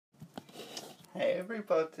Hey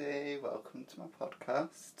everybody, welcome to my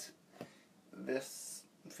podcast. This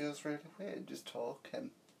feels really weird just talking.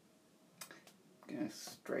 I'm gonna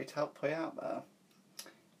straight out put out there.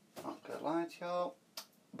 Not gonna lie to y'all,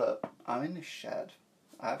 but I'm in a shed.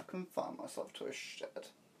 I've confined myself to a shed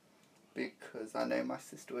because I know my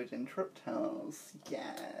sister would interrupt hers.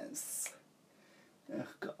 Yes. Oh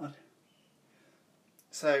god.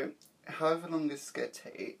 So, however long this is gonna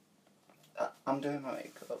take, I'm doing my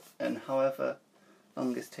makeup, and however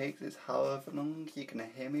long this takes is however long you're going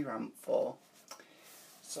to hear me rant for.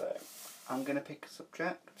 So, I'm going to pick a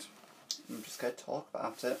subject, I'm just going to talk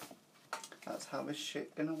about it. That's how this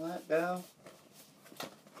shit going to work, girl.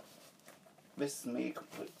 This is me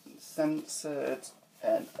completely censored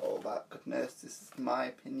and all that goodness. This is my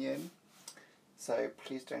opinion. So,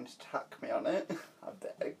 please don't attack me on it, I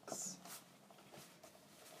begs.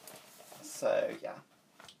 So, yeah.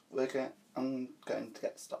 I'm going to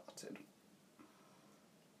get started.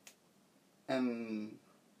 I'm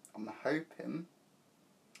hoping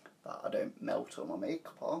that I don't melt all my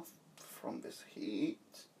makeup off from this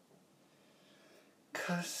heat.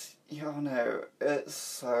 'Cause, y'all know, it's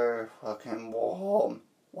so fucking warm.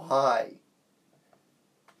 Why?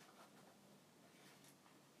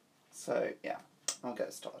 So, yeah, I'll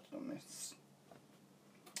get started on this.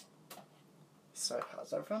 So,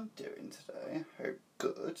 how's everyone doing today? Hope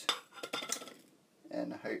good.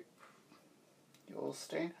 And I hope you're all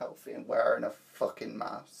staying healthy and wearing a fucking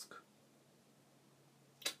mask.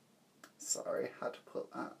 Sorry, had to put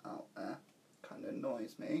that out there. Kind of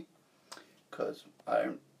annoys me. Because I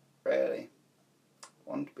don't really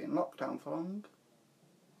want to be in lockdown for long.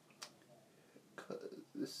 Because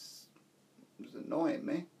this is annoying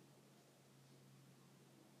me.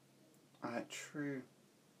 I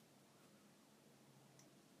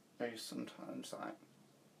sometimes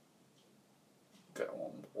go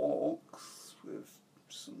on walks with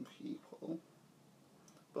some people,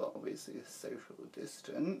 but obviously it's social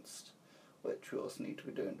distanced, which we also need to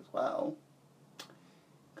be doing as well,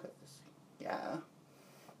 because, yeah,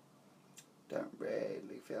 don't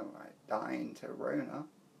really feel like dying to Rona.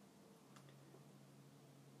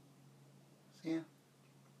 So yeah,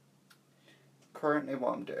 currently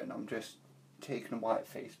what I'm doing, I'm just taking a white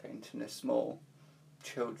face paint and a small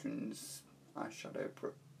children's eyeshadow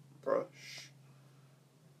brush.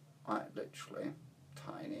 Literally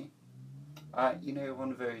tiny. You know,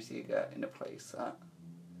 one of those you get in a place that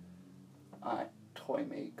toy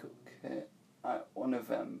makeup kit. One of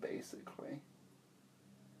them basically.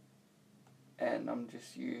 And I'm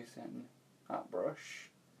just using that brush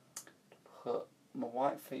to put my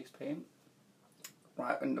white face paint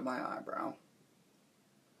right under my eyebrow.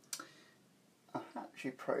 I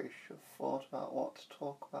actually probably should have thought about what to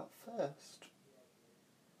talk about first.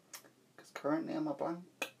 Because currently I'm a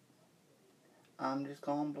blank. I'm just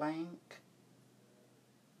going blank.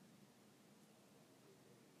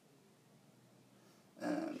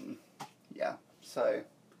 Yeah, so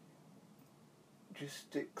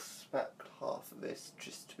just expect half of this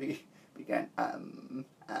just to be going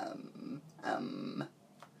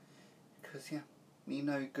because yeah, me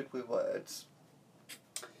no good with words.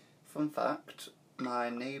 Fun fact, my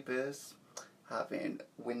neighbours having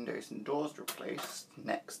windows and doors replaced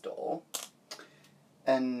next door,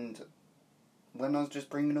 and when I was just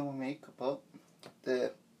bringing all my makeup up,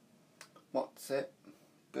 the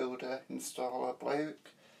builder, installer bloke,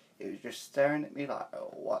 he was just staring at me like,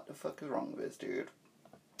 oh, what the fuck is wrong with this dude?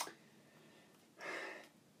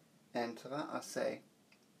 And to that I say,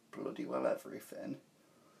 bloody well everything.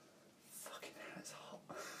 Fucking hell, it's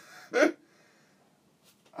hot.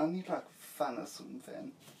 I need like a fan or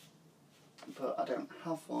something, but I don't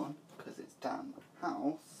have one because it's down my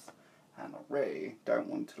house, and I really don't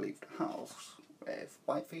want to leave the house with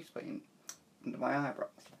white face paint under my eyebrows.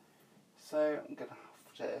 So I'm gonna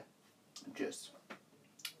have to just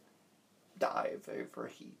dive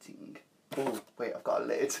overheating. Oh wait, I've got a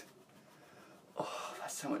lid. Oh,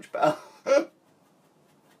 that's so much better.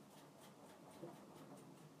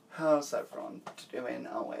 How's everyone doing?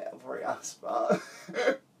 Oh wait, I've already asked that.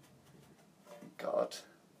 God,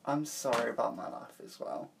 I'm sorry about my life as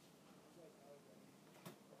well.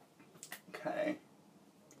 Okay,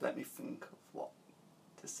 let me think of what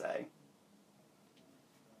to say.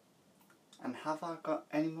 And have I got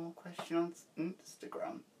any more questions on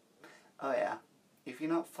Instagram? Oh yeah, if you're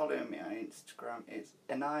not following me on Instagram, it's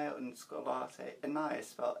Anaya_latte. Anaya is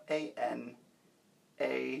spelled ANAYA.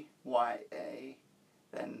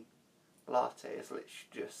 Then latte is literally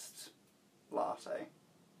just latte.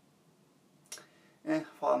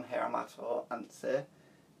 While I'm here, I might as well answer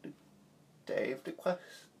the day of the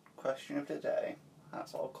question of the day.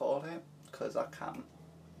 That's what I'll call it. because I can.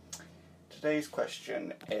 Today's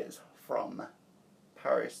question is from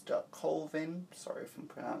Paris.Colvin. Sorry if I'm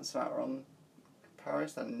pronouncing that wrong.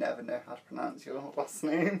 Paris, I never know how to pronounce your last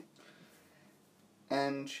name.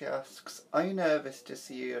 And she asks, are you nervous to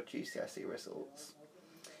see your GCSE results?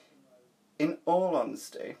 In all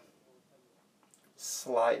honesty,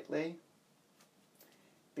 slightly.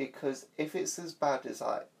 Because if it's as bad as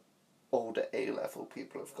like older A-level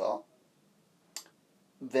people have got,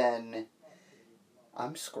 then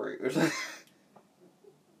I'm screwed.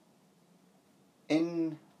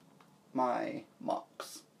 In my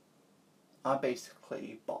mocks, I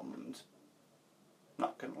basically bombed.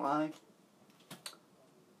 Not gonna lie.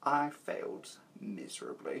 I failed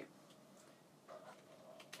miserably.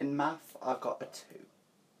 In math, I got a 2.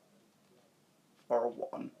 Or a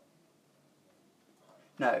 1.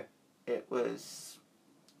 No, it was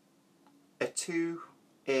a 2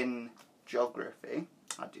 in geography.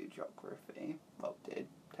 I do geography. Well, did,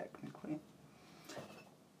 technically.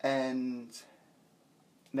 And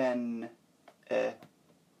then a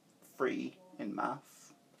 3 in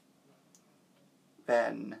math.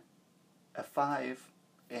 Then a 5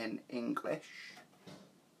 in English.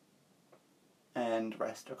 And the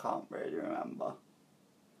rest I can't really remember.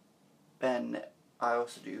 Then I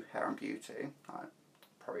also do hair and beauty. I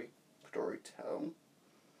probably could already tell.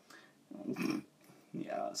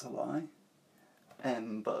 Yeah, that's a lie.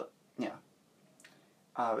 But yeah,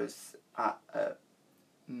 I was at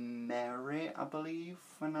Mary, I believe,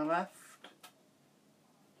 when I left.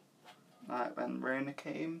 Like when Rona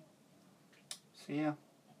came. So yeah.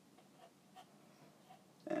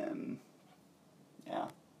 Yeah.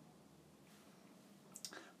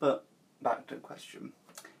 But back to the question.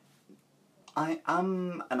 I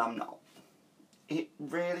am and I'm not. It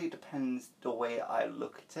really depends the way I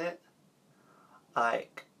look at it.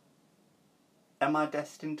 Like, am I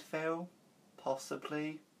destined to fail?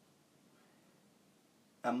 Possibly.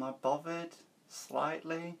 Am I bothered?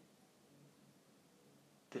 Slightly.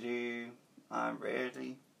 Do I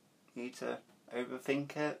really need to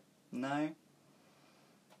overthink it? No.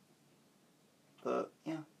 But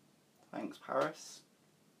yeah, thanks Paris.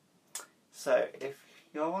 So if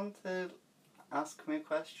you want to ask me a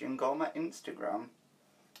question, go on my Instagram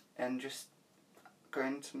and just go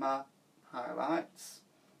into my highlights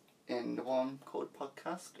in the one called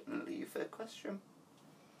podcast and leave a question.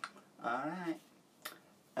 Alright.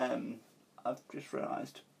 I've just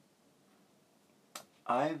realised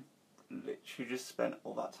I've literally just spent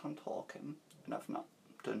all that time talking and I've not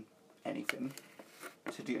done anything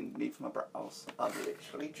to do underneath my brows. I've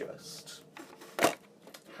literally just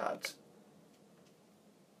had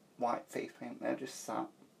white face paint there, just sat,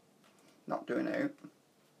 not doing it.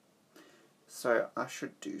 So I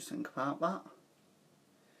should do something about that.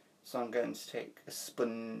 So I'm going to take a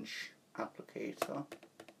sponge applicator.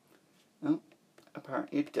 Oh,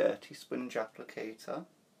 apparently a dirty sponge applicator.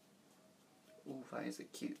 Oh, that is a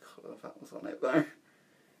cute colour that was on it though.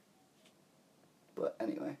 But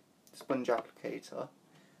anyway, sponge applicator.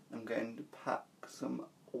 I'm going to pack some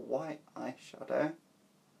white eyeshadow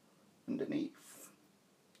underneath.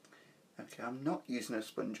 Okay, I'm not using a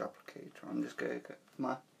sponge applicator, I'm just going to get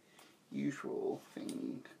my usual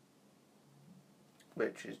thing,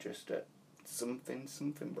 which is just a something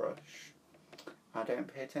brush. I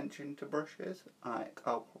don't pay attention to brushes. I'll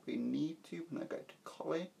probably need to when I go to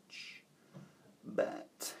college,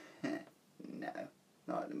 but no,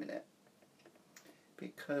 not in a minute.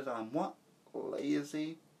 Because I'm what?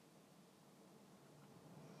 Lazy.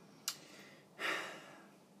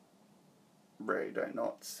 Really don't know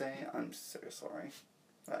what to say. I'm so sorry.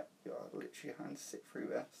 Like, you're literally having to sit through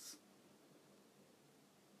this.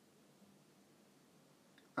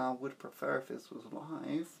 I would prefer if this was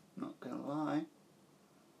live, not gonna lie.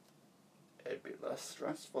 It'd be less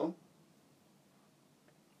stressful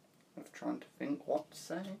of trying to think what to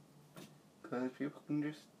say. Because people can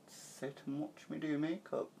just sit and watch me do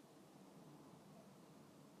makeup.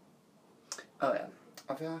 Oh yeah,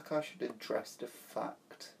 I feel like I should address the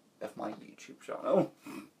fact of my YouTube channel.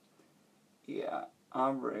 Yeah, I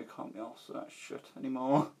really can't be arsed with that shit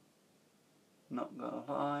anymore. Not gonna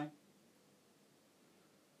lie.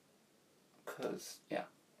 Because, yeah,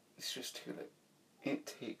 it's just too late. It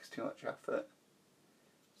takes too much effort.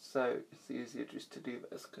 So it's easier just to do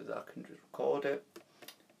this because I can just record it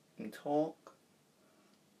and talk.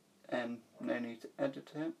 And no need to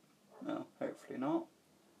edit it. Well, hopefully not.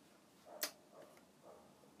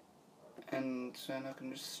 And then I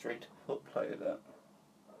can just straight up upload it.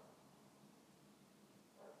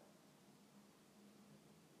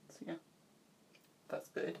 So yeah, that's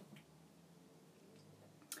good.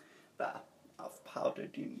 There, I've powdered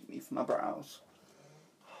do you need for my brows?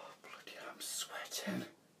 Oh, bloody hell, I'm sweating.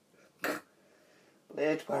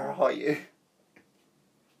 Lid, where are you?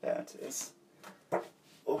 There it is.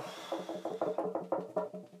 Oh.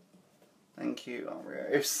 Thank you,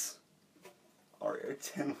 Oreos. Oreo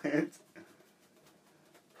tin lid.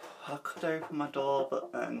 I could open my door,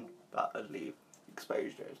 but then that would leave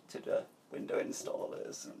exposure to the window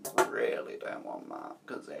installers, and really don't want that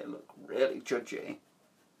because they look really judgy.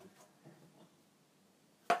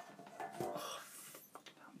 Oh,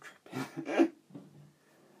 I'm tripping.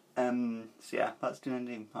 So yeah, that's the end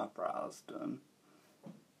of my brows done.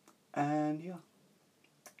 And yeah,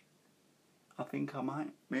 I think I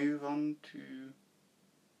might move on to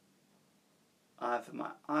either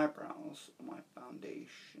my eyebrows or my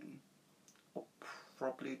foundation. I'll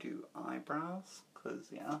probably do eyebrows,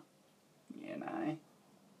 because yeah, you know.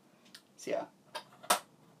 So yeah,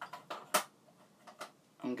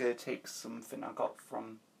 I'm going to take something I got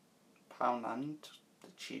from Poundland, the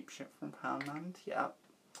cheap shit from Poundland, yeah.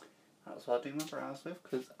 That's what I do my brows with,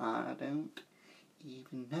 because I don't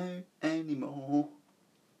even know anymore.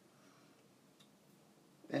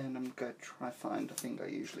 And I'm going to try find the thing I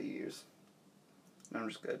usually use. And I'm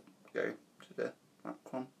just going to go to the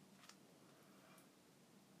black one.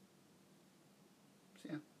 So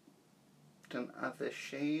yeah, don't have this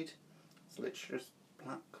shade, it's literally just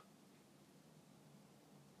black.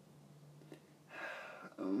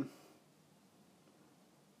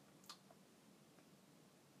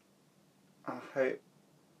 I hope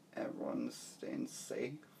everyone's staying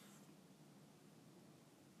safe,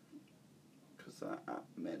 because at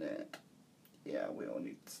the minute, yeah, we all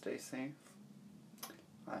need to stay safe.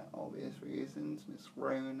 Like, obvious reasons, Miss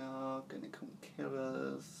Rona gonna come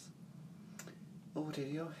kill us. Oh, did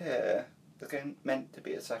you hear? There's meant to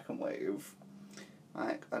be a second wave.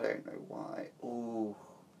 Like, I don't know why. Oh,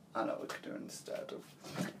 I know what we could do instead of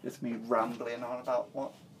just me rambling on about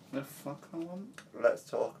what the fuck I want. Let's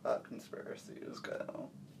talk about conspiracies,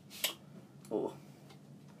 girl. Oh,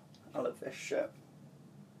 I love this shit.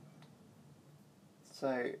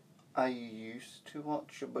 So, I used to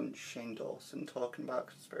watch a bunch of Shane Dawson talking about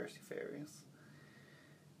conspiracy theories.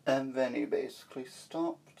 And then he basically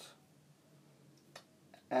stopped.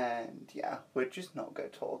 And yeah, we're just not going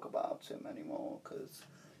to talk about him anymore, because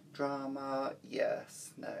drama,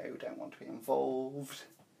 yes, no, don't want to be involved.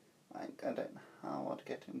 Like, I don't know how I'd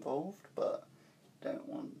get involved, but don't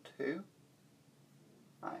want to.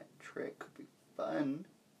 Like, trick could be fun,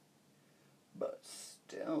 but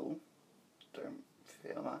still don't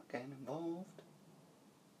feel like getting involved.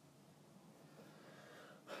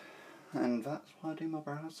 And that's why I do my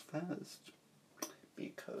brows first,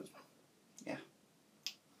 because yeah,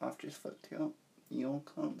 I've just fucked you up. You all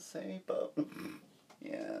can't say, but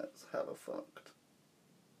yeah, it's hella fucked.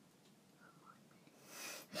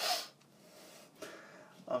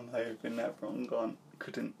 I'm hoping everyone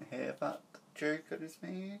couldn't hear that joke I just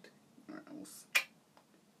made. Or else.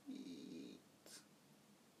 Yeet.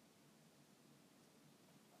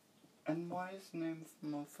 And why is no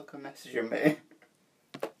motherfucker messaging me?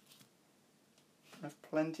 I've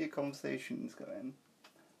plenty of conversations going.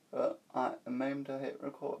 But at the moment I hit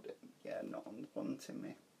recording, yeah, no one's wanting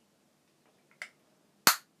me.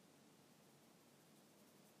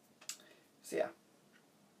 So yeah.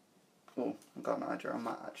 Oh, I've got an idea. I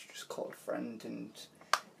might actually just call a friend and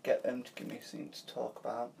get them to give me something to talk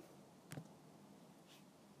about.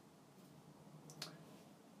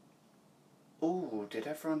 Oh, did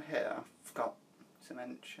everyone hear? I forgot to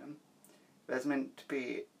mention. There's meant to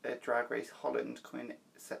be a Drag Race Holland coming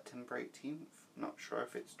September 18th. Not sure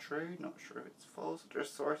if it's true, not sure if it's false. I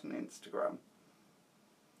just saw it on Instagram.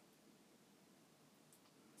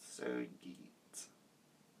 So, yeet.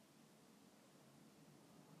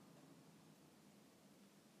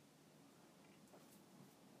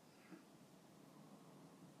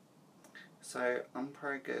 So, I'm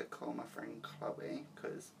probably going to call my friend Chloe,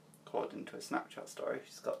 because according to a Snapchat story,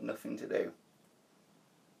 she's got nothing to do.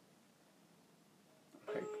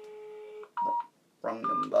 Okay. Wrong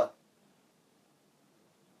number.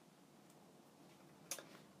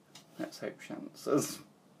 Let's hope she answers.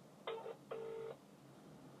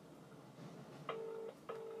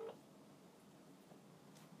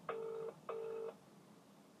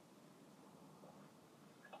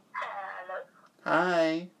 Hello.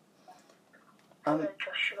 Hi. Hello,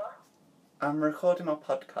 Joshua. I'm recording my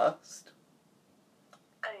podcast.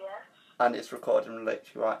 Oh, yes? And it's recording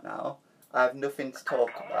literally right now. I have nothing to talk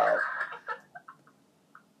about.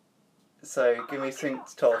 So, give me something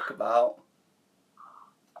to talk about.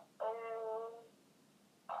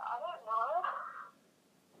 I don't know.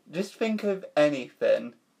 Just think of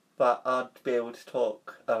anything, that I'd be able to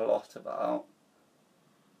talk a lot about.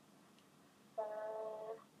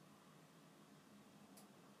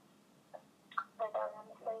 I don't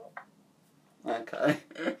think. Okay.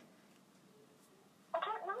 I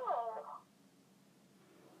don't know.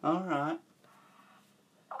 Alright.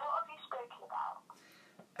 What have you spoken about?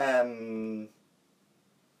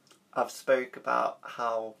 I've spoke about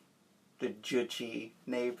how the judgy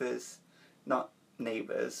neighbours, not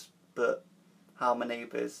neighbours, but how my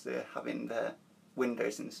neighbours are having their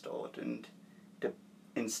windows installed and the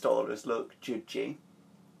installers look judgy.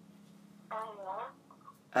 Oh,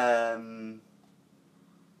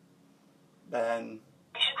 Then,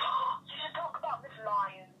 you should talk about this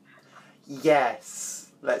lions.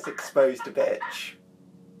 yes, let's expose the bitch.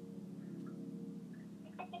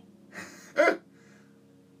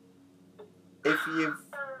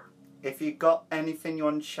 If you've got anything you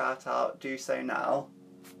want to shout out, do so now.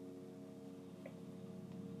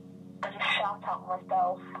 I just shout out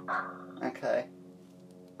myself. Okay.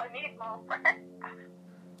 I need more friends.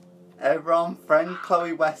 Everyone, friend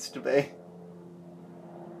Chloe Westerby.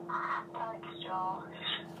 Thanks, Josh.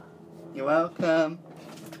 You're welcome.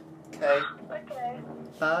 Okay. Okay.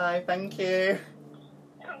 Bye. Thank you.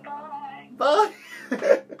 Bye. Bye.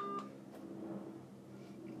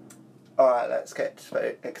 Alright, let's get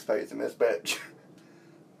to exposing this bitch.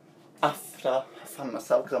 After I found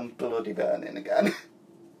myself, because I'm bloody burning again.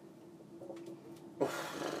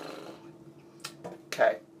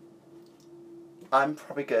 Okay. I'm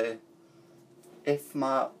probably good. If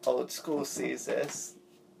my old school sees this,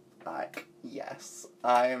 like, yes,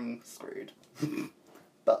 I'm screwed.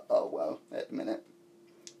 But oh well, at the minute.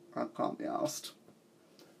 I can't be asked.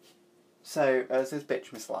 So, as this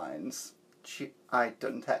bitch Miss Lines, I'd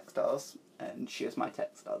done textiles, and she was my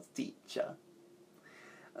textiles teacher.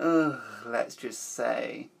 Let's just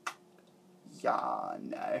say, yeah,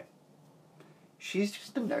 no. She's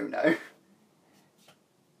just a no-no.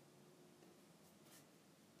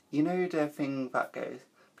 You know the thing that goes,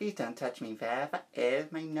 please don't touch me there, that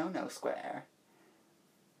is my no-no square.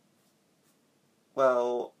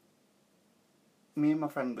 Well, me and my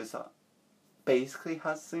friend was basically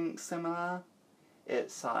has something similar.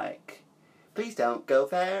 It's like, please don't go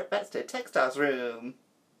there, that's the textiles room.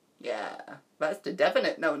 Yeah, that's the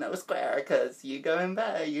definite no-no square, because you go in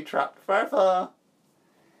there, you're trapped forever.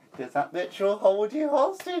 Because that bitch will hold you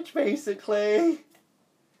hostage, basically.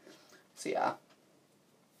 So yeah.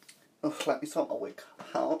 Ugh, let me sort my wig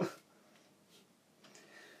out.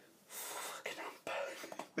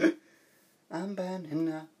 Fucking I'm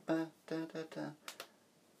burning up, da da da.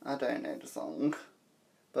 I don't know the song,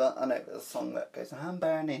 but I know there's a song that goes, I'm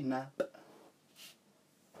burning up.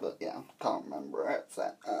 But yeah, can't remember it,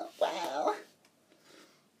 so, well.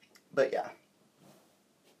 But yeah.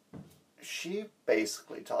 She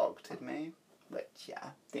basically targeted me, which, yeah,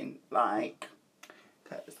 didn't like,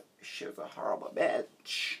 because she was a horrible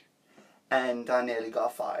bitch. And I nearly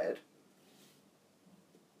got fired.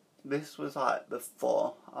 This was like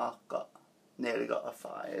before I nearly got her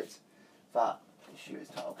fired, that she was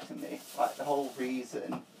targeting me. Like, the whole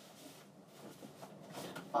reason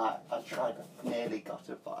I nearly got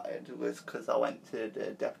her fired was because I went to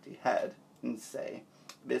the deputy head and say,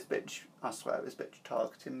 this bitch, I swear this bitch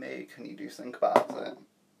targeting me, can you do something about it?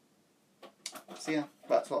 So yeah,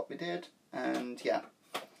 that's what we did, and yeah.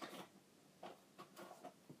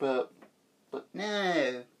 But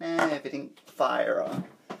no, they didn't fire her.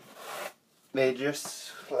 They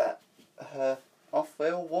just let her off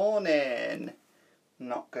with a warning.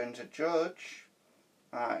 Not going to judge.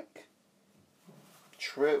 Like,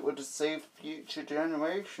 true, it would have saved future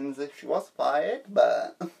generations if she was fired,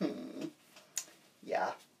 but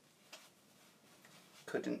yeah.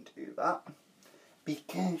 Couldn't do that.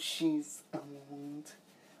 Because she's old.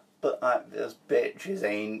 But like, this bitch is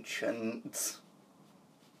ancient.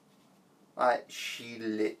 Like, she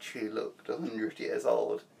literally looked 100 years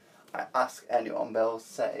old. I ask anyone, they'll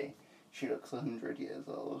say she looks 100 years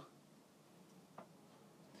old.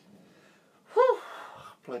 Whew,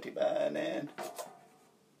 bloody burning.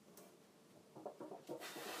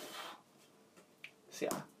 So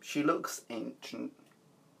yeah, she looks ancient.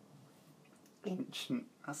 Ancient,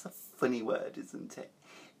 that's a funny word, isn't it?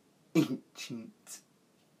 Ancient.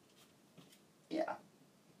 Yeah.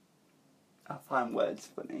 I find words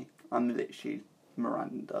funny. I'm literally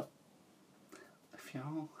Miranda. If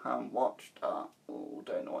you haven't watched that,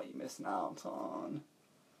 don't know what you're missing out on.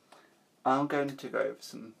 I'm going to go over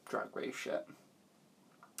some Drag Race shit.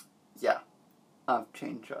 Yeah, I've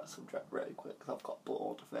changed that subject really quick because I've got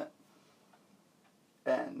bored of it.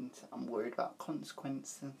 And I'm worried about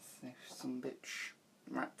consequences if some bitch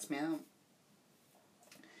rats me out.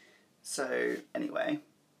 So, anyway,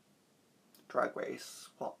 Drag Race,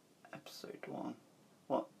 what episode 1?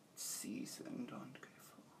 What season do I want to go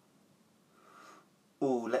for?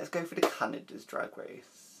 Oh, let's go for the Canada's Drag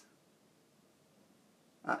Race.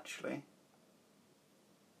 Actually.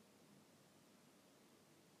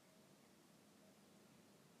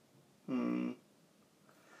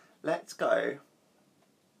 Let's go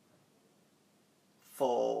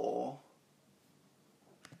for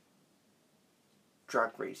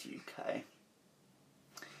Drag Race UK.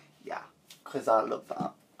 Yeah, because I love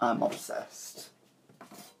that. I'm obsessed.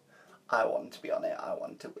 I want to be on it. I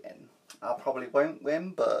want to win. I probably won't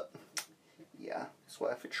win, but yeah, it's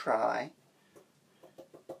worth a try.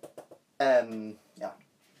 Yeah.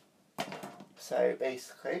 So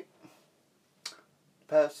basically,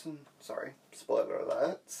 spoiler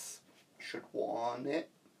alerts, should warn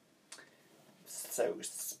it. So,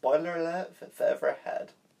 spoiler alert for further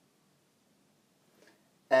ahead.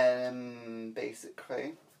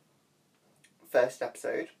 Basically, first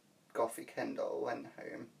episode, Goffy Kendall went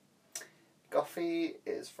home. Goffy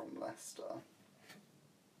is from Leicester.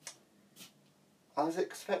 I was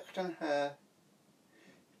expecting her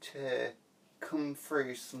to come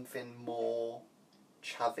through something more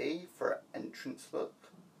chavvy for an entrance look.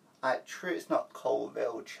 True, it's not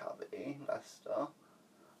Colville chavvy, Leicester.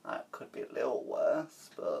 It could be a little worse,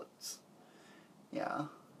 but yeah.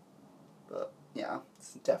 But yeah,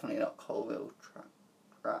 it's definitely not Colville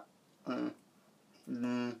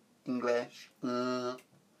English.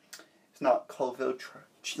 It's not Colville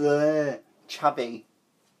chavvy.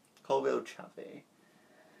 Colville chavvy.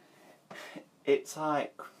 It's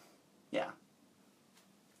like, yeah.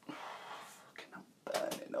 Fucking, I'm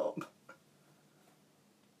burning up.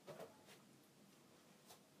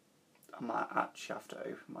 I might actually have to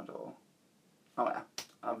open my door. Oh yeah,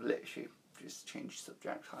 I've literally just changed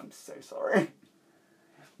subject. I'm so sorry.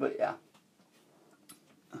 But yeah,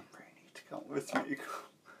 I really need to come with me.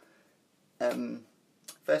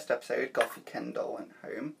 First episode, Goffy Kendall went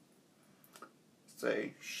home.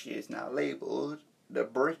 So she is now labelled the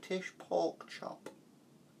British Pork Chop.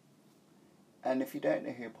 And if you don't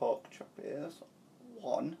know who Pork Chop is,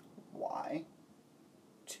 1, why?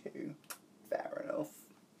 2, fair enough.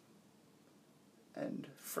 And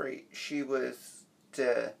 3, she was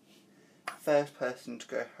the first person to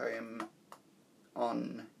go home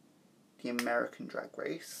on the American Drag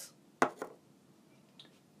Race.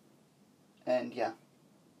 And yeah,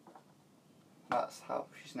 that's how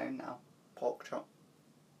she's known now. Pork Chop.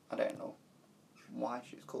 I don't know why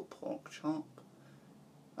she's called Pork Chop.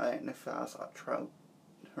 I don't know if that's her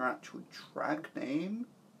actual drag name,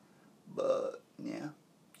 but yeah,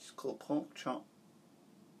 she's called Pork Chop.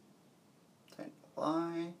 Don't know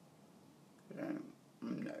why. I don't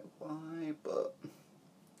know why, but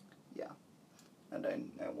yeah, I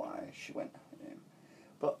don't know why she went home.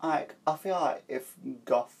 But I feel like if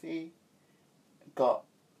Goffy got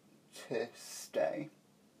to stay,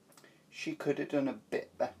 she could have done a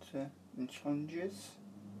bit better in challenges.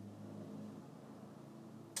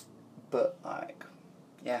 But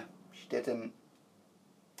yeah, she didn't.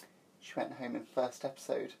 She went home in the first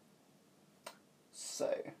episode.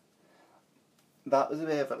 So that was a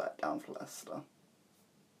bit of a letdown for Leicester.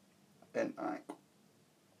 And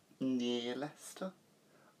near Leicester.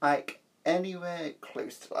 Anywhere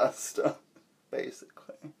close to Leicester,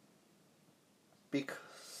 basically.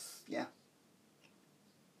 Because, yeah.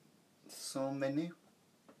 So many.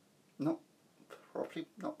 Probably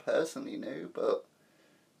not personally knew, but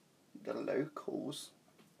the locals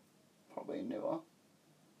probably knew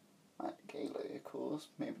her. Gay locals,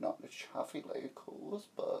 maybe not the chavvy locals,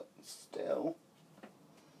 but still.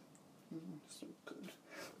 So good.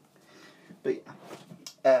 But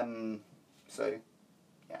yeah. So,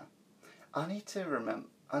 yeah. I need to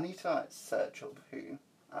search up who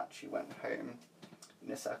actually went home in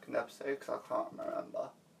the second episode, because I can't remember.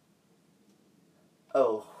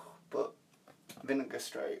 Oh, but Vinegar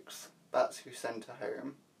Strokes, that's who sent her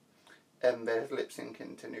home. And they're lip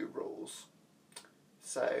syncing to New Rules.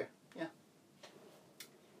 So, yeah.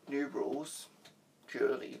 New Rules,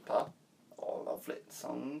 Dua Lipa, or Lovely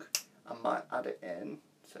song. I might add it in,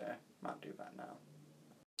 so I might do that now.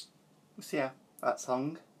 So yeah, that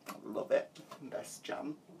song, I love it. Best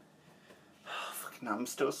jam. Fucking I'm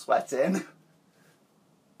still sweating.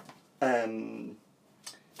 Yeah.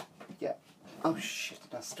 Oh shit,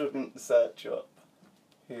 I still didn't search up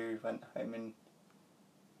who went home in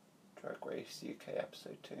Drag Race UK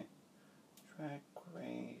episode 2. Drag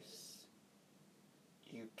Race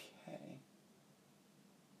UK.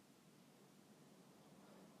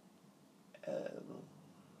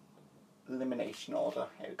 Elimination order.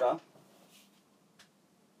 Here we go.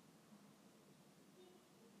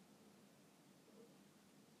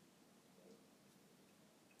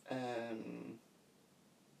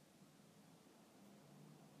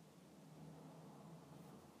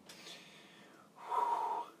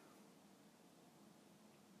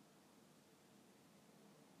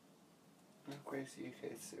 Grace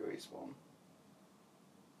UK Series 1.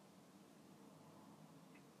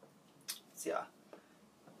 So yeah.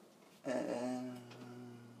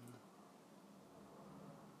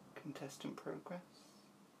 Contestant progress.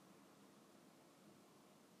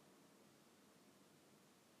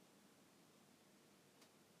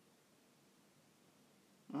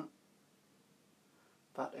 Oh,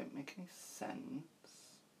 that don't make any sense.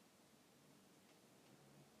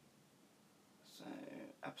 So,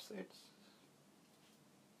 episodes.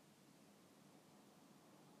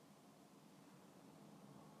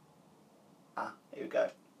 Here we go.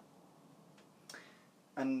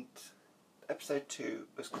 And episode 2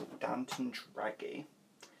 was called Downton Draggy.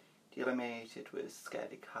 The eliminated was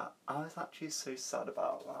Scaredy Cat. I was actually so sad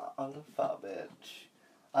about that. I love that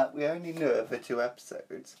bitch. We only knew her for 2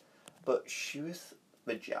 episodes, but she was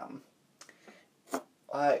the jam.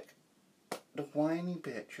 Like, the whiny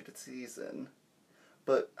bitch of the season,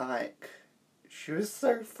 but like, she was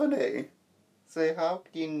so funny. So how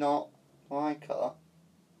could you not like her?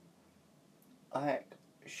 Like,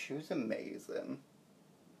 she was amazing.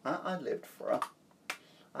 I lived for her.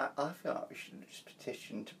 I feel like we should just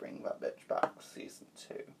petition to bring that bitch back for season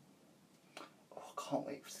 2. Oh, I can't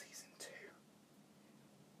wait for season 2.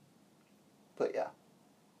 But yeah,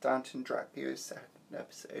 Downton Dracula's second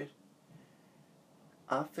episode.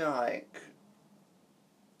 I feel like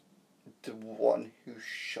the one who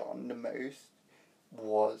shone the most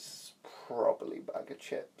was probably Bag of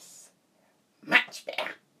Chips. Much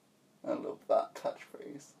better. I love that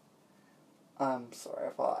catchphrase. I'm sorry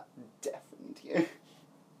if I deafened you.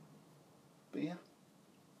 But yeah,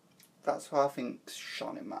 that's who I think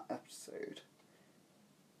shone in that episode.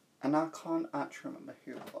 And I can't actually remember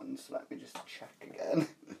who won, so let me just check again.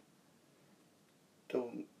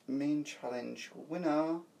 The main challenge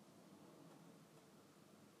winner.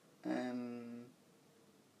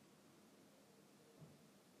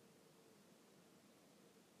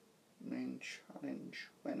 Main challenge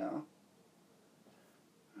winner.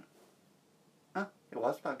 It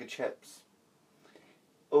was Bag of Chips.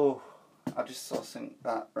 Oh, I just saw something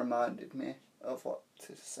that reminded me of what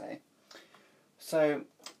to say. So,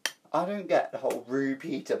 I don't get the whole Rue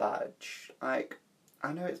Peter badge. Like,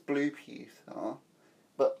 I know it's Blue Peter,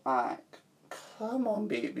 but like, come on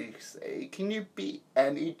BBC, can you be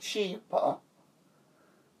any cheaper?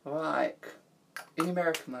 Like, in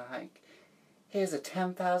America, like, here's a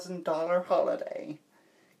 $10,000 holiday.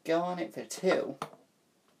 Go on it for 2.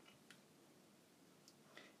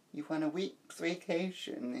 You went a week's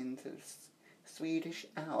vacation into the Swedish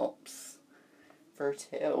Alps for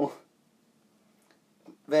 2.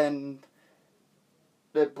 Then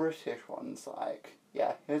the British one's like,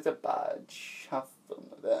 yeah, here's a badge, have fun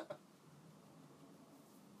with it.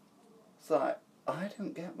 It's like, I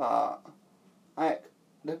don't get that. Like,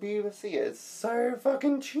 the BBC is so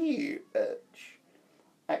fucking cheap, bitch.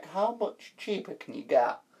 Like, how much cheaper can you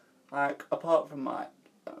get? Like, apart from like,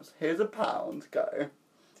 here's £1, go.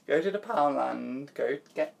 Go to the Poundland, go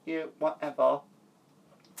get you whatever.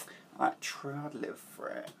 Like, true, I'd live for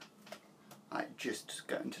it. Like, just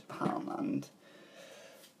going to the Poundland.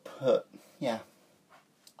 But, yeah.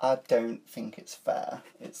 I don't think it's fair.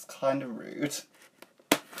 It's kind of rude.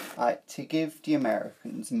 Like, to give the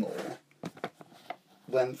Americans more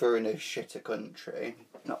when they're in a shitter country,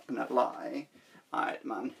 not gonna lie, like, the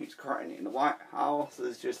man who's currently in the White House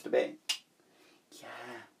is just a bit,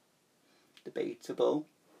 yeah, debatable.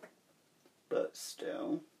 But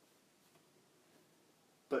still.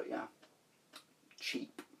 But yeah.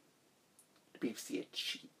 Cheap. The BBC are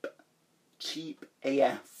cheap. Cheap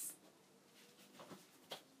AF.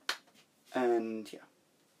 And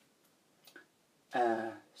yeah.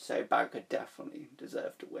 So Bagger definitely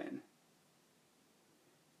deserved to win.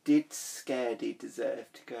 Did Scaredy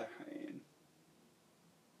deserve to go home?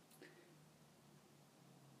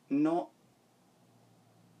 Not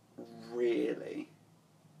really.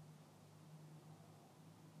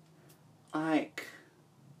 Like,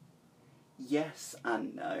 yes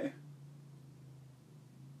and no.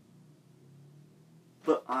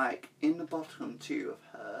 But like, in the bottom 2 of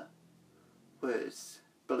her was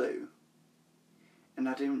Blue. And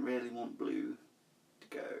I didn't really want Blue to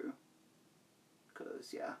go.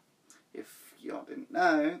 Because, yeah, if y'all didn't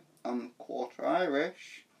know, I'm quarter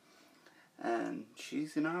Irish. And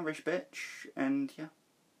she's an Irish bitch. And, yeah,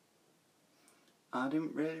 I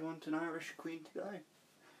didn't really want an Irish queen to go.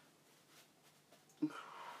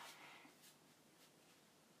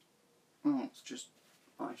 Oh, it's just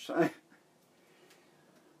my show. I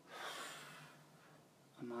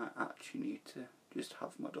might actually need to just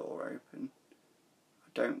have my door open. I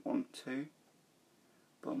don't want to,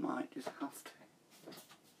 but I might just have to.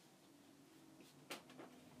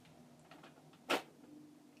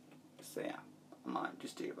 So yeah, I might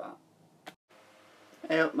just do that.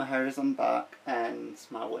 Hey up, my hair is on back, and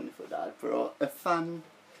my wonderful dad brought a fan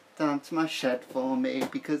down to my shed for me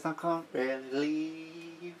because I can't really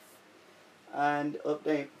leave. And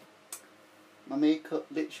update, my makeup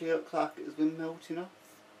literally looks like it's been melting off.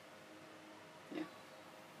 Yeah,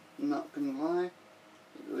 I'm not gonna lie,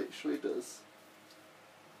 it literally does.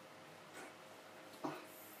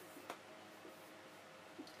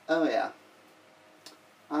 Oh yeah,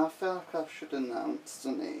 I feel like I should announce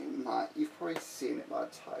the name. Like, you've probably seen it by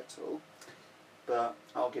the title, but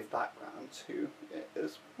I'll give background to it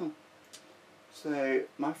as well. So,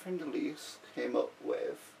 my friend Elise came up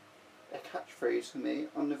with a catchphrase for me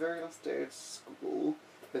on the very last day of school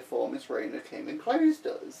before Miss Rayner came and closed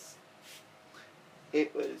us.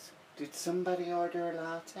 It was, "Did somebody order a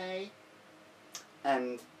latte?"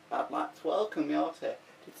 And I'd like to welcome you all to,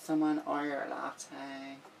 "Did someone order a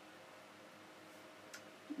latte?"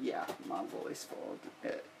 Yeah, my voice for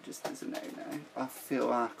it just is a no-no. I feel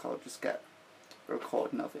like I'll just get a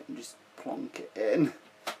recording of it and just plonk it in.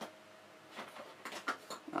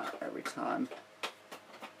 Like, every time.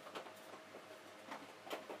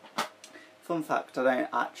 Fun fact, I don't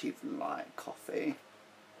actually even like coffee.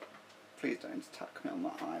 Please don't attack me on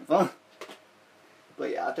that either.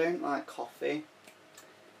 But yeah, I don't like coffee.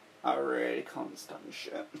 I really can't stand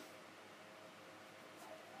shit.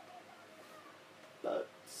 But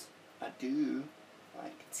I do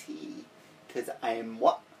like tea, because I am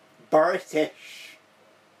what? British.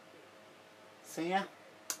 So yeah,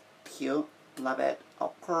 cute, love it,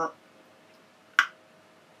 okay.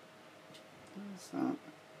 What's that?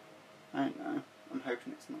 I don't know. I'm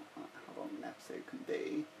hoping it's not like how long an episode can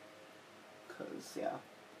be, because yeah,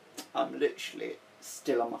 I'm literally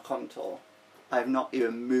still on my contour. I have not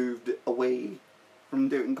even moved away from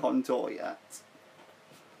doing contour yet.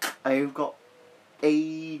 I've got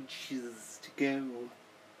ages to go.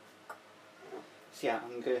 So yeah,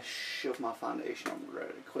 I'm going to shove my foundation on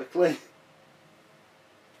really quickly.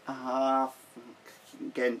 Fuck,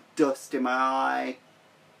 getting dust in my eye.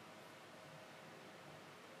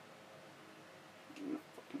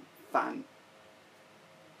 Fucking fan.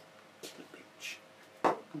 Kill bitch.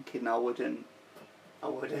 I'm kidding, I wouldn't.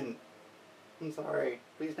 I'm sorry.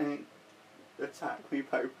 Please don't attack me,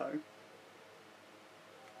 Popo.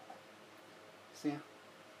 So yeah,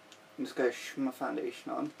 I'm just going to shove my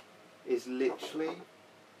foundation on. It's literally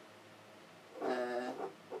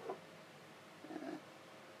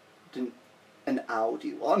an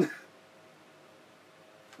Audi one.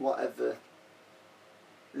 Whatever.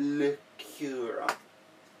 Lucura.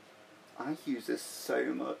 I use this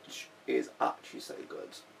so much. It is actually so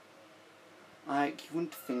good. Like, you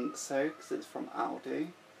wouldn't think so because it's from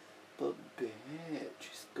Audi, but bitch,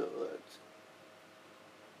 it's good.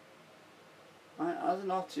 I was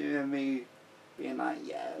not doing me being like,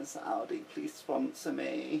 yes, Audi, please sponsor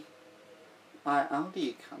me. Audi,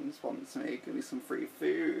 you can sponsor me, give me some free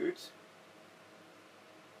food.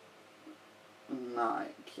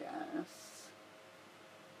 Like, yes.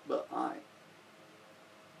 But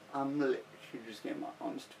I'm literally just getting my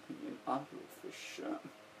honest opinion. I love this shit.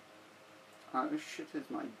 This shit is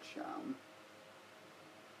my jam.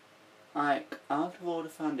 Like, out of all the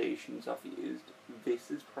foundations I've used,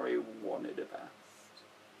 this is probably one of the best.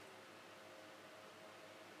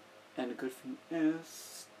 And the good thing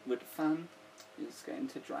is, with the fan, it's going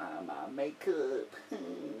to dry my makeup.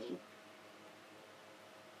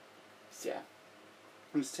 So yeah,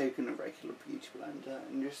 I'm just taking a regular beauty blender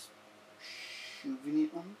and just shoving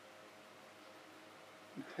it on.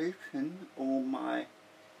 I'm hoping all my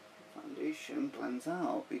foundation blends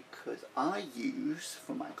out, because I use,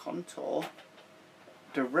 for my contour,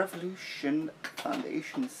 the Revolution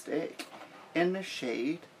foundation stick in the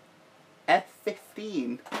shade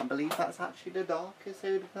F15. I believe that's actually the darkest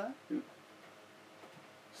shade of that.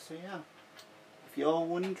 So yeah, if you're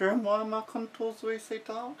wondering why my contours are so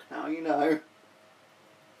dark, now you know.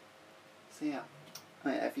 So yeah,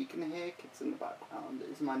 if you can hear kids in the background, it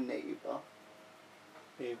is my neighbour.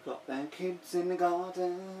 They've got their kids in the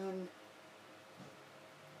garden,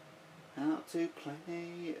 out to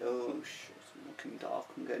play. Oh shit, I'm looking dark.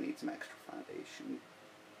 I'm going to need some extra foundation.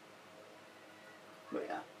 But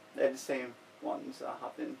yeah, they're the same ones that I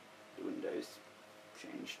have in the windows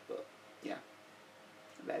changed, but yeah,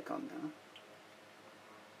 they're gone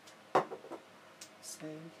now. So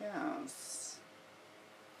yes.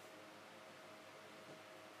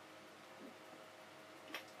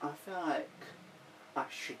 I feel like I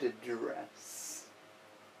should address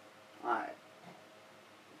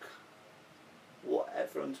what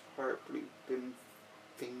everyone's probably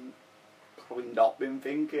not been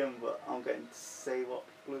thinking, but I'm going to say what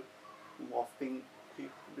people have what people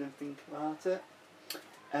didn't think about it.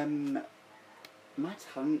 My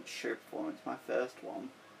talent show performance, my first one.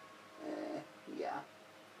 Yeah.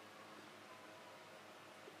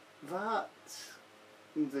 That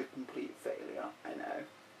was a complete failure, I know.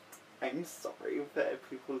 I'm sorry for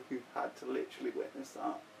people who had to literally witness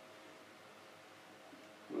that.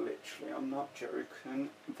 Literally, I'm not joking.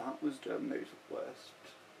 That was the most worst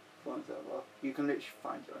performance ever. You can literally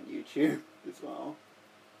find it on YouTube as well.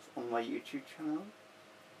 It's on my YouTube channel.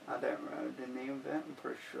 I don't remember the name of it, I'm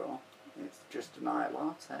pretty sure. It's just an eye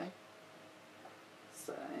latte.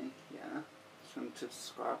 So, yeah. If you want to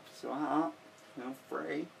subscribe to that, feel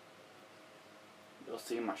free. You'll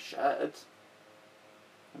see my shirt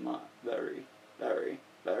in my very, very,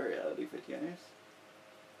 very early videos.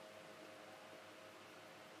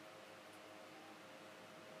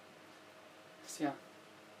 So, yeah.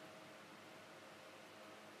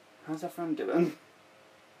 How's everyone doing?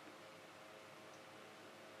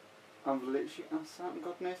 I've literally asked that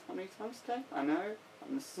God knows how many times today. I know.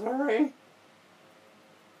 I'm sorry.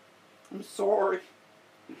 I'm sorry.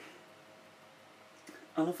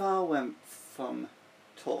 I love how I went from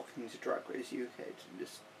talking to Drag Race UK to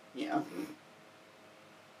just, yeah.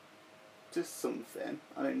 Just something.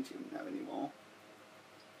 I don't even know anymore.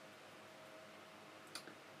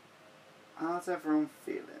 How's everyone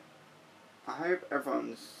feeling? I hope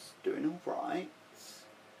everyone's doing alright.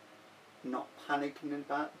 Not panicking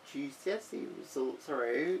about GCSE results are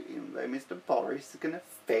out, even though Mr. Boris is going to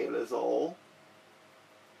fail us all.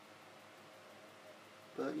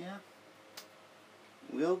 But yeah,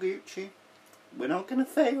 we'll Gucci. We're not going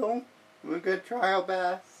to fail. We're going to try our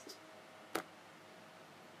best.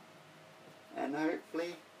 And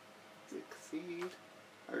hopefully succeed.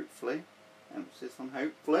 Hopefully. Emphasis on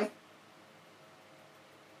hopefully.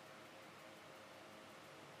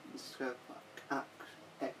 Let's go back.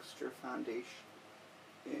 Extra foundation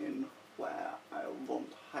in where I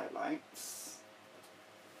want highlights.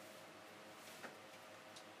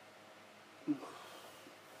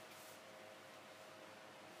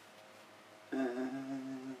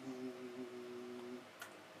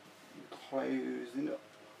 Closing up.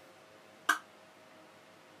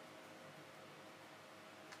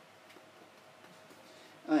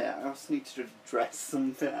 Oh yeah, I also need to address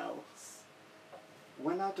something else.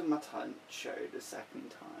 When I did my talent show the second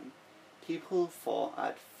time, people thought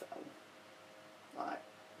I'd fell. Like,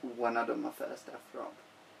 when I done my first F-drop.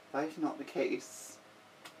 That is not the case.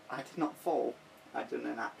 I did not fall. I done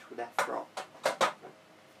an actual F-drop.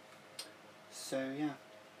 So, yeah.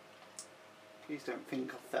 Please don't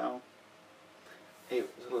think I fell. It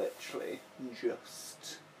was literally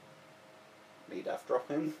just me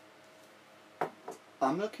F-dropping.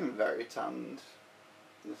 I'm looking very tanned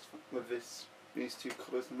with these two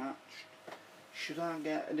colours matched. Should I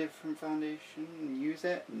get a different foundation and use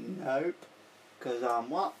it? Nope. Because I'm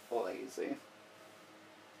what? Lazy.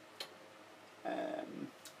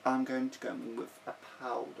 I'm going to go with a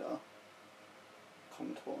powder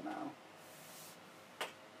contour now.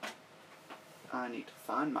 I need to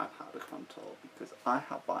find my powder contour because I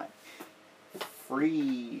have like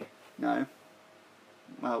 3, no,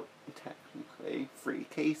 well, technically 3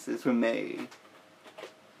 cases with me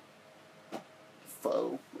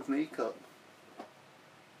full with makeup.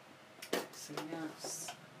 So yes,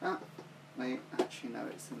 wait, actually no,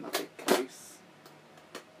 it's in my big case.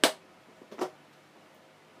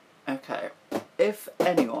 Okay, if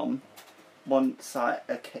anyone wants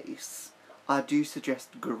a case, I do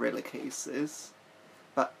suggest Gorilla cases,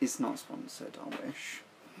 but it's not sponsored, I wish.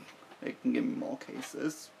 They can give me more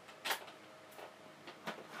cases.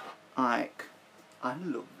 Like, I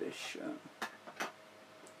love this shirt.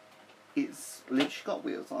 It's literally got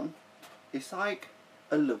wheels on. It's like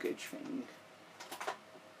a luggage thing.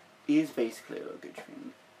 It is basically a luggage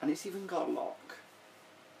thing. And it's even got a lock.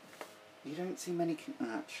 You don't see many...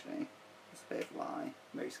 Actually, it's a bit of a lie.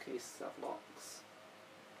 Most cases have locks.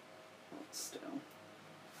 But still.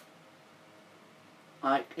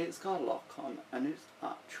 Like, it's got a lock on, and it's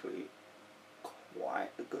actually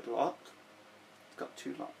quite a good lock. It's got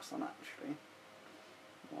 2 locks on, actually.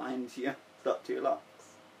 Mind you, it's got 2 locks.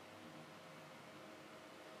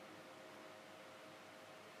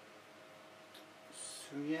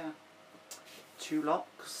 So yeah, 2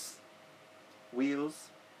 locks, wheels.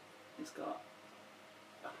 It's got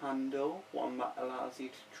a handle, one that allows you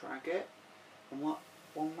to drag it, and one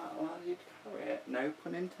that allows you to carry it. No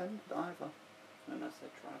pun intended either. And I said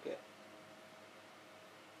drag it.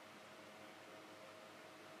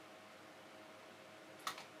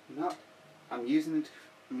 No, I'm using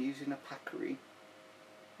a Packery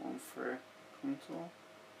one for contour.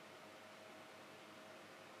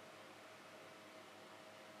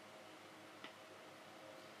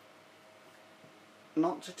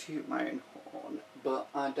 not to toot my own horn, but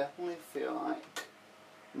I definitely feel like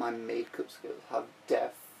my makeup skills have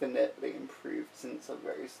definitely improved since I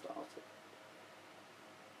very started.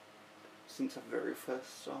 Since I very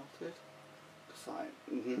first started. Because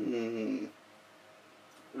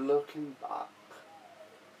looking back,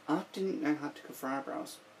 I didn't know how to cover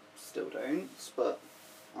eyebrows. Still don't, but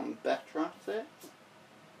I'm better at it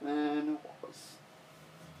than I was.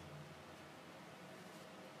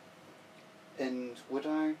 And would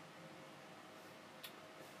I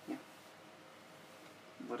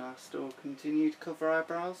still continue to cover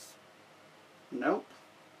eyebrows? Nope.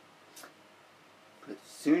 But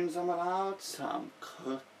as soon as I'm allowed,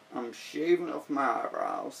 I'm shaving off my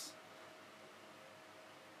eyebrows.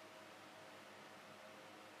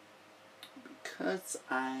 Because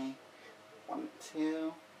I want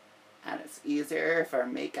to, and it's easier for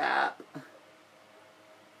makeup.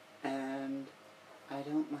 And I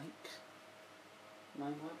don't like my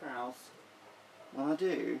eyebrows. Well, I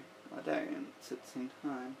do. I don't at the same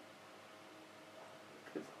time.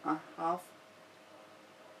 Because I have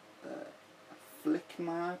a flick in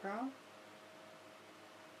my eyebrow,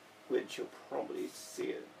 which you'll probably see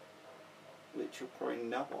it, which you'll probably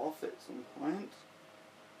know of at some point.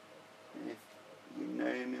 If you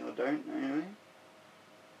know me or don't know me.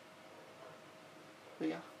 But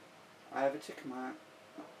yeah, I have a tick in my,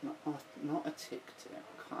 not a tick,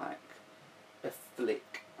 like a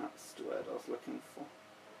flick, that's the word I was looking for.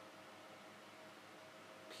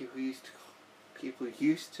 People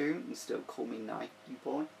used to and still call me Nike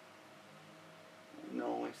boy. And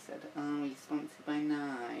always said, oh, he's sponsored by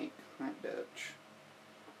Nike. Right, bitch.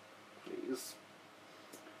 Please.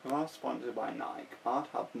 If I was sponsored by Nike, I'd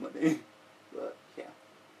have money. But, yeah.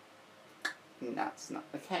 And that's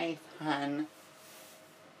not the case, hen.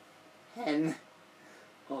 Hen.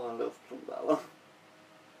 Oh, I love Plumbella.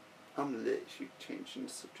 I'm literally changing the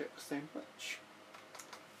subject so much.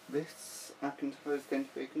 This, I can tell, is going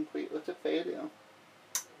to be a complete utter failure.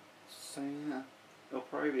 So, yeah. It'll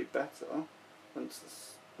probably be better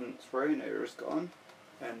once Rona is gone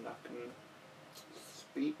and I can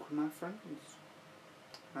speak with my friends.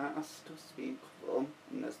 I still speak with them,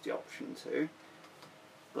 and there's the option to,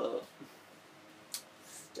 but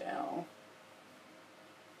still,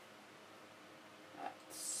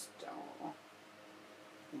 oh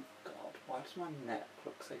god, why does my neck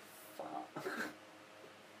look so fat?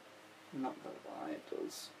 Not gonna lie, it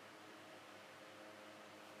does.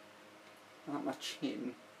 Like my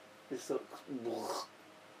chin, this looks,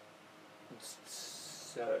 it's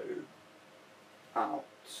so out.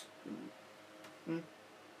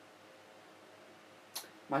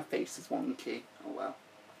 My face is wonky, oh well.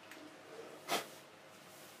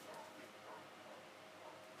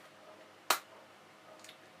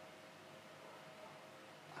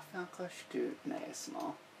 I feel like I should do an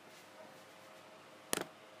ASMR.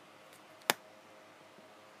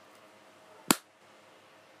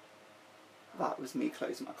 That was me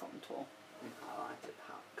closing my contour and highlighter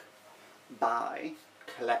pack by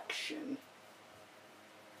Collection.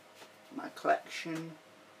 My Collection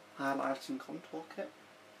highlighting contour kit.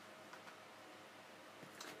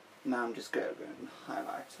 Now I'm just going to go in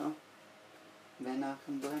highlighter. Then I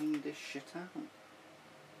can blend this shit out.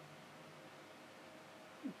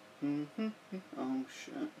 Oh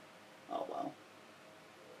shit. Oh well.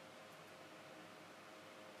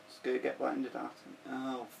 Let's go get blended out.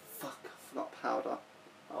 Oh fuck, I forgot powder.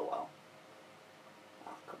 Oh well.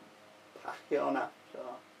 I can pack it on after.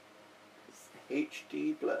 It's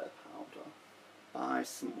HD Blur powder by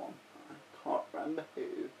someone. I can't remember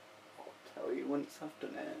who. I'll tell you once I've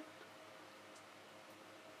done it.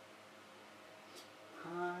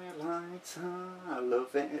 Highlighter, I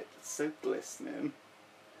love it. It's so glistening.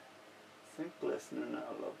 So glistening,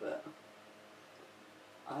 I love it.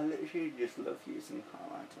 I literally just love using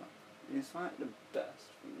highlighter. It's like the best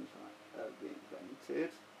thing I've ever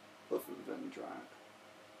invented, other than drag.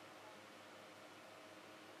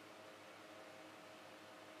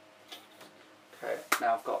 Okay,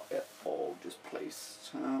 now I've got it all just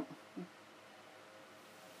placed out.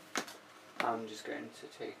 I'm just going to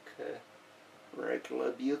take a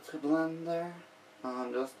regular beauty blender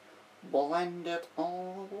and just blend it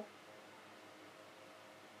all.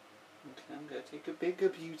 Okay, I'm going to take a bigger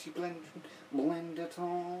beauty blender and blend it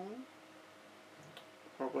all.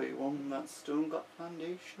 Probably one that's still got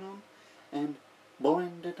foundation on. And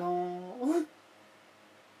blend it all.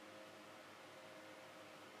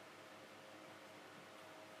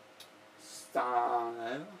 So,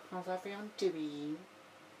 how's everyone doing?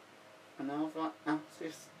 I know I've like asked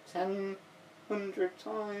this 100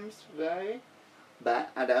 times today,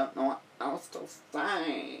 but I don't know what else to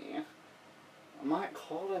say. I might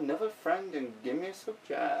call another friend and give me a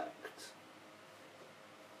subject.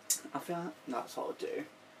 I feel like that's what I'll do.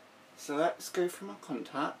 So let's go through my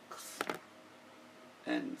contacts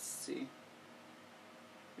and see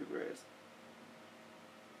who there is.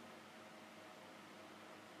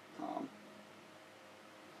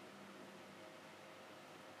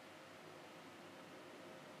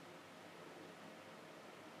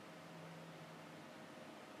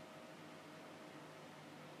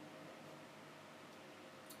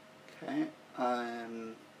 Okay,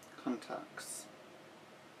 contacts.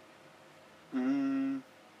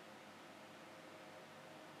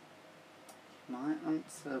 Might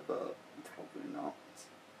answer, but probably not.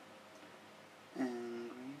 And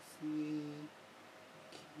Gracie,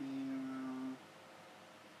 Kira,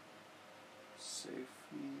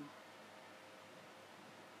 Sophie.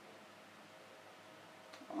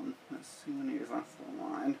 Let's see when he was last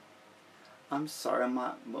online. I'm sorry, I'm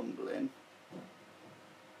like mumbling.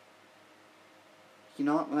 You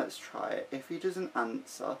know what, let's try it. If he doesn't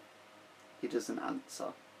answer, he doesn't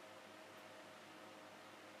answer.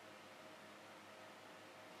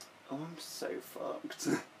 Oh, I'm so fucked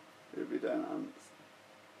if he don't answer.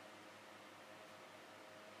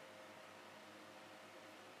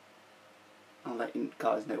 I'll let you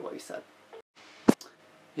guys know what he said.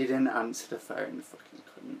 He didn't answer the phone, fucking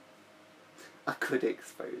couldn't. I could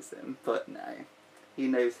expose him, but no. He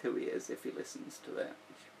knows who he is if he listens to it.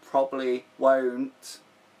 Probably won't.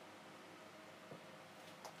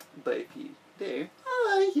 But if you do,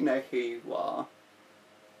 you know who you are.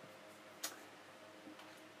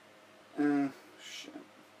 Shit.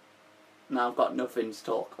 Now I've got nothing to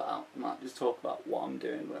talk about. I might just talk about what I'm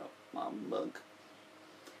doing with my mug.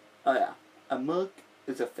 Oh yeah, a mug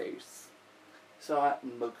is a face. So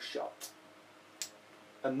mug shot.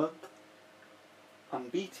 A mug. I'm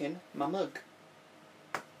beating my mug.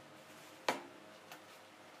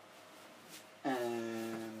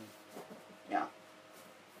 Yeah.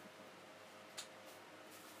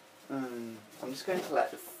 I'm just going to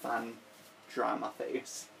let the fan dry my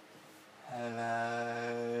face.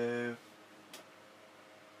 Hello.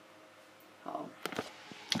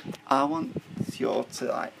 I want you all to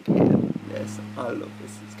like hear this. I love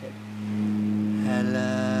this as a kid.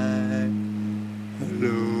 Hello.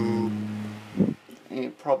 Hello.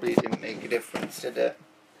 It probably didn't make a difference, did it?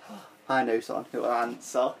 I know someone who will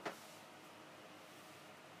answer.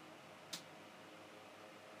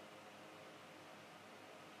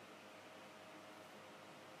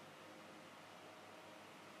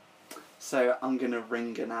 So I'm going to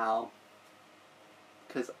ring her now,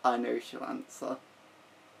 because I know she'll answer.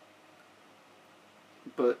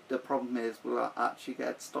 But the problem is, will I actually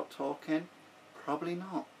get to stop talking? Probably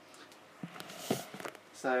not.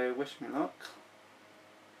 So wish me luck.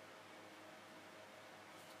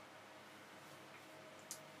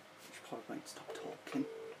 She probably won't stop talking.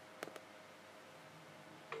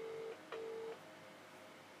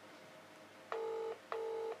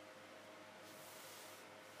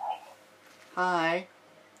 Hi.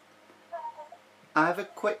 I have a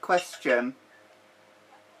quick question.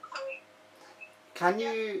 Can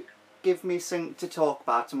you give me something to talk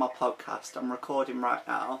about on my podcast? I'm recording right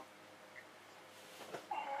now.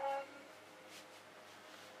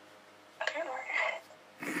 I don't know.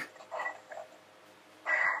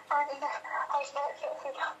 I was not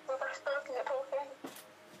exactly the best person at talking.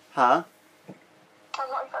 Huh? I'm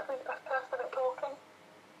not exactly the best person at talking.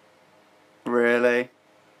 Really?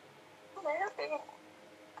 Maybe.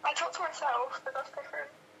 I talk to myself, but that's different.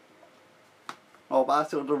 What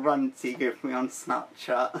about all the rants you give me on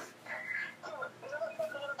Snapchat?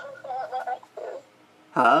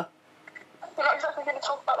 Huh? You're not exactly going to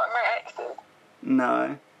talk about like my exes.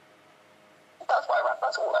 No. That's what I rap.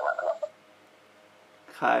 That's all I rap about.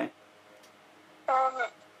 Okay. I don't know.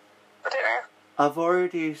 I've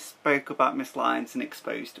already spoke about Miss Lyons and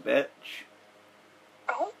exposed a bitch.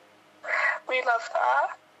 Oh, we love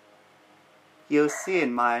that. You'll see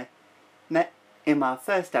in my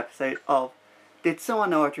first episode of Did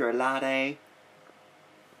Someone Order a Latte?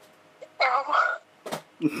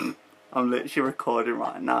 Oh. I'm literally recording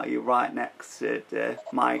right now. You're right next to the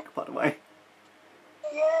mic, by the way.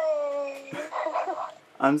 Yay!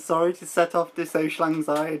 I'm sorry to set off the social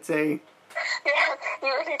anxiety. Yeah, you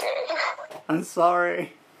really did. I'm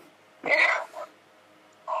sorry. Yeah.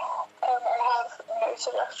 I have no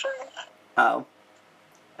suggestions. Oh.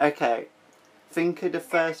 Okay. Think of the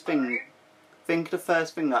first thing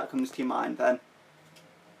that comes to your mind then.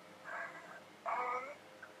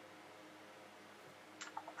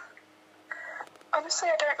 Honestly,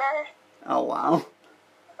 I don't know. Oh wow.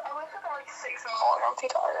 I wake up at like 6 in the morning, I'm too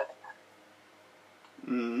tired.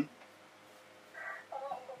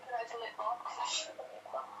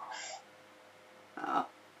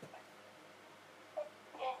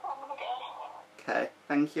 Okay,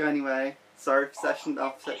 thank you anyway. Sorry for session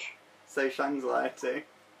off social anxiety.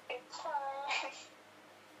 It's fine.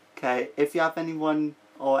 Okay, if you have anyone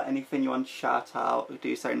or anything you want to shout out,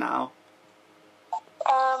 do so now.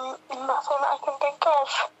 Nothing I can think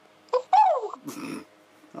of.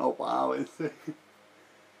 Oh wow, is it?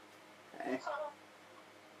 Okay,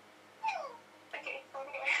 Okay.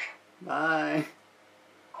 bye.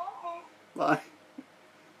 Bye.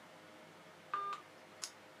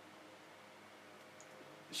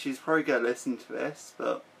 She's probably going to listen to this,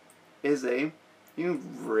 but Izzy, you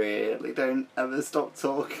really don't ever stop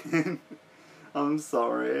talking. I'm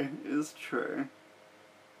sorry, it's true.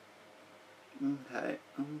 Okay.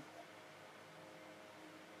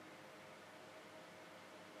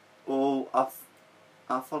 Oh,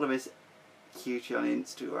 I follow his cutie on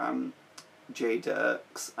Instagram, J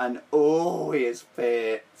Dirks, and oh, he is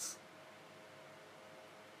fit.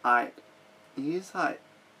 He's like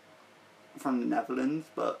from the Netherlands,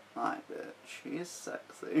 but like, bitch, he is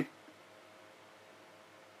sexy.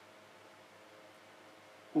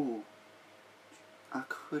 Ooh, I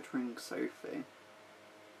could ring Sophie.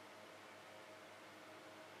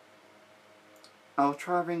 I'll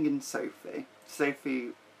try ringing Sophie.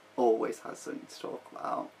 Sophie always has something to talk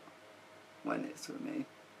about when it's with me.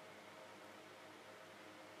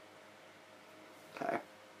 Okay.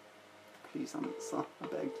 Please answer, I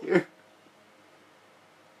beg you.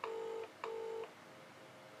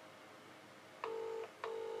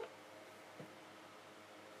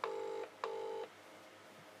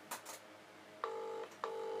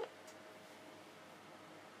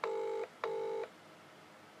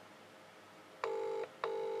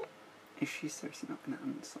 Is she seriously not going to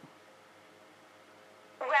answer?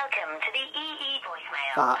 Welcome to the EE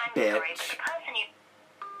voicemail. That I'm sorry, but bitch. the person you...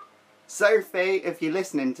 Sophie, if you're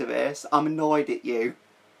listening to this, I'm annoyed at you.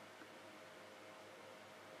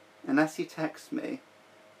 Unless you text me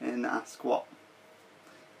and ask what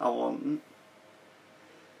I want.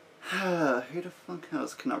 Who the fuck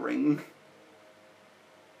else can I ring?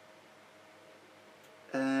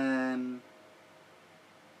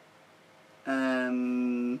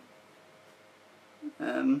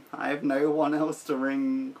 I have no one else to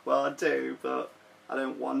ring. Well, I do, but I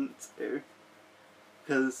don't want to.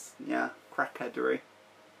 Because, yeah, crackheadery.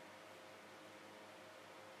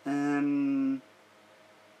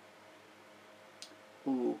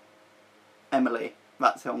 Ooh. Emily.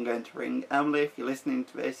 That's who I'm going to ring. Emily, if you're listening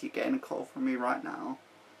to this, you're getting a call from me right now.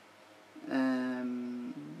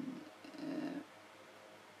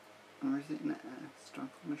 Or is it an S? Do I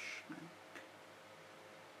call a snake?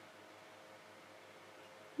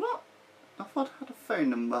 What? I thought I had a phone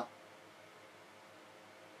number.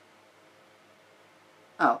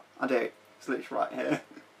 Oh, I do. It's literally right here.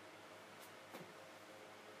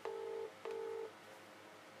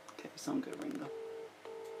 Okay, so I'm going to ring her.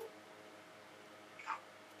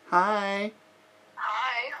 Hi.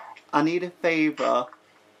 Hi. I need a favour.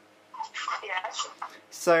 Yes.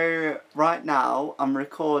 So, right now, I'm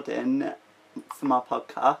recording for my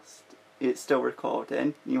podcast. It's still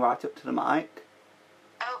recording. You right up to the mic.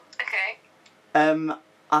 Oh, okay.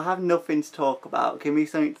 I have nothing to talk about. Give me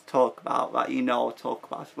something to talk about that you know I'll talk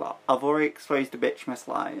about a lot. I've already exposed the bitch Miss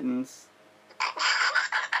Lions.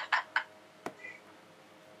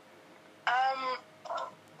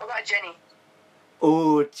 What about Jenny?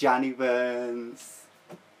 Oh, Jenny Burns.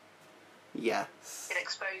 Yes. You can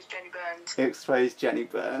expose Jenny Burns. Expose Jenny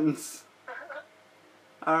Burns.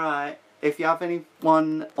 Alright. If you have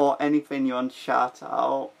anyone or anything you want to shout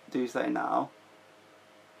out, do so now.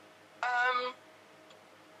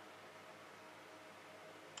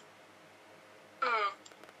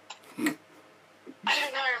 I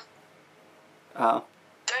don't know. Oh.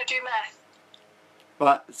 Don't do meth,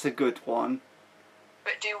 That's a good one.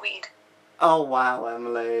 but do weed. Oh wow,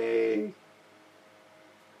 Emily.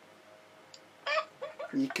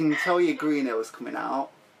 You can tell your green hill's coming out.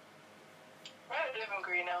 I don't live in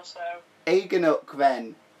Greenhill, so... Egan up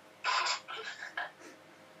then.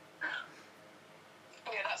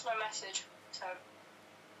 Yeah, that's my message. So,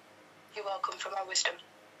 you're welcome for my wisdom.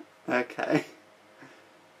 Okay.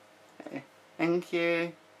 Okay. Thank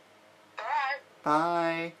you. Alright.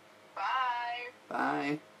 Bye. Bye.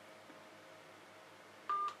 Bye.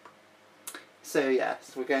 So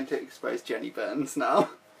yes, we're going to expose Jenny Burns now.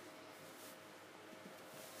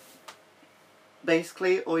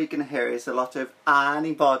 Basically, all you're going to hear is a lot of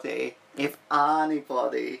anybody. If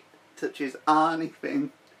anybody touches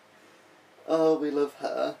anything. Oh, we love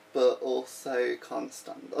her, but also can't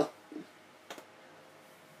stand her.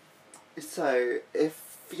 So,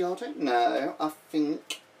 if y'all don't know, I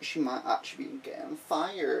think she might actually be getting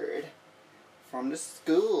fired from the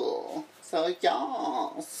school. So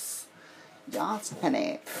yes. Yes,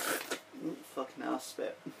 Penny. Fucking hell,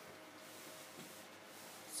 spit.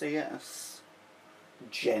 So yes,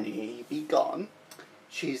 Jenny be gone.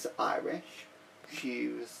 She's Irish. She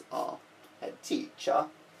was our head teacher.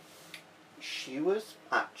 She was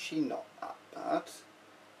actually not that bad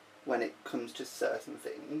when it comes to certain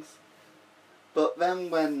things. But then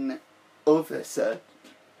when other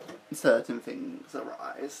certain things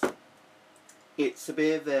arise, it's a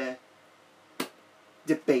bit of a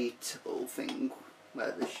debatable thing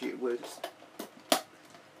whether she was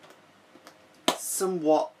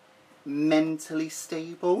somewhat mentally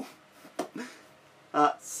stable.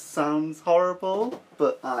 That sounds horrible,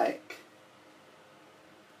 but like,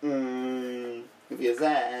 if you're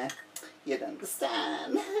there, you'd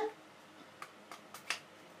understand.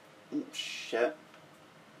 Shit.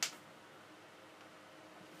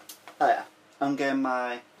 Oh yeah, I'm getting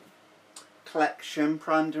my collection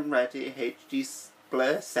primed and ready HD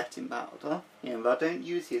Blur setting powder. You know, I don't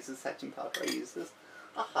use his as a setting powder, I use as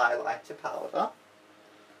a highlighter powder.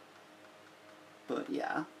 But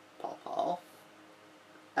yeah, pop off.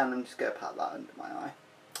 And I'm just going to pat that under my eye.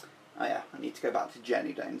 Oh yeah, I need to go back to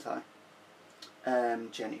Jenny, don't I?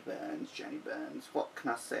 Jenny Burns. What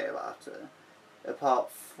can I say about her? Apart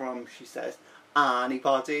from she says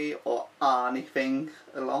anybody or anything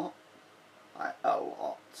a lot. Like a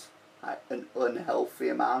lot. Like an unhealthy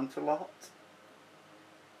amount a lot.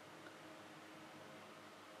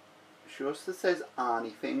 She also says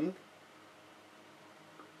anything.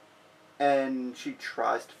 And she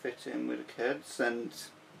tries to fit in with the kids and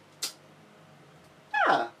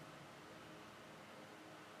yeah.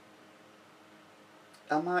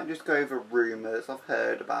 I might just go over rumours I've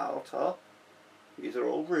heard about her. These are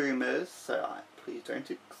all rumours, so please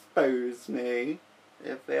don't expose me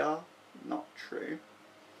if they are not true.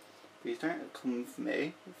 Please don't come for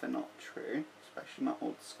me if they're not true, especially my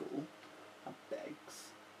old school. I begs.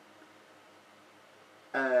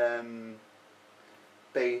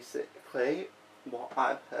 Basically, what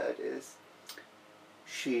I've heard is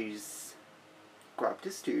she's grabbed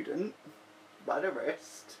a student by the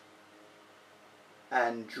wrist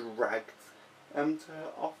and dragged them to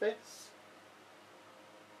her office.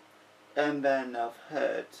 And then I've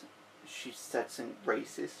heard she said something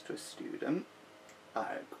racist to a student,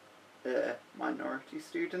 like a minority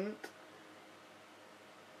student,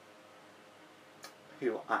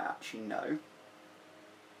 who I actually know.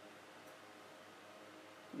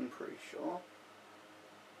 I'm pretty sure.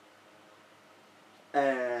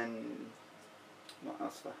 And what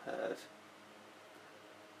else have I heard?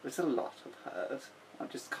 There's a lot I've heard. I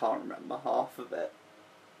just can't remember half of it.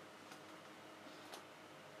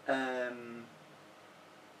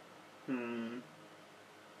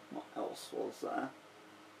 What else was there?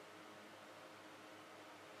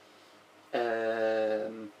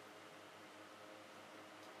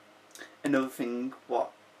 Another thing,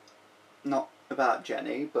 not about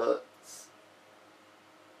Jenny, but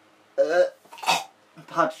the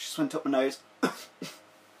pad just went up my nose.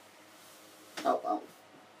 Oh well.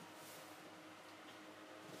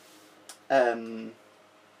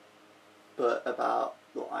 But about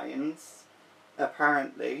the Lions,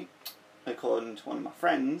 apparently, according to one of my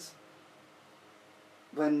friends,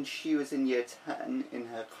 when she was in year 10 in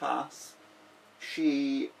her class,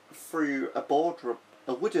 she threw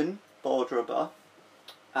a wooden board rubber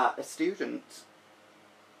at a student.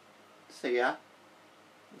 So yeah,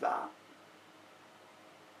 that.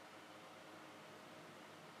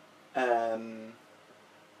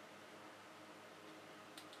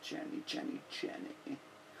 Jenny.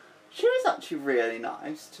 She was actually really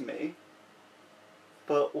nice to me.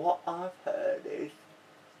 But what I've heard is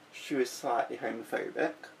she was slightly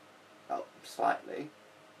homophobic. Well, slightly.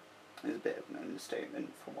 There's a bit of an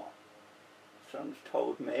understatement from what someone's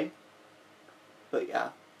told me. But yeah,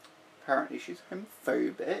 apparently she's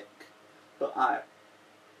homophobic. But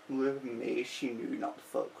with me, she knew not to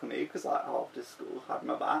fuck with me because after school had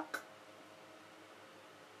my back.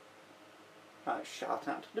 Shout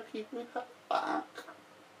out to the people who had my back.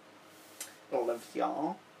 I love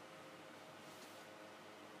y'all.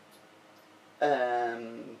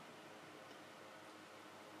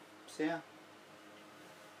 So yeah,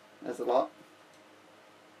 there's a lot.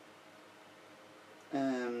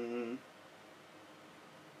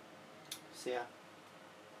 So yeah,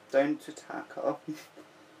 don't attack her.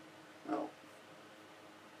 Oh.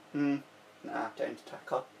 Nah, don't attack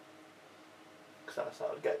her. Because that's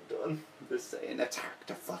how I'd get done. Just saying, attack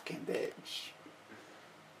the fucking bitch.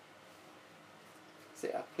 So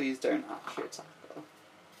yeah, please don't actually attack her.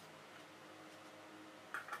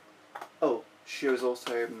 Oh, She was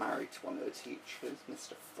also married to one of the teachers,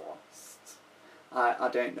 Mr. Frost. I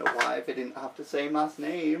don't know why they didn't have the same last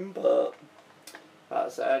name, but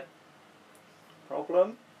that's a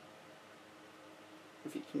problem,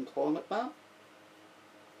 if you can call it that.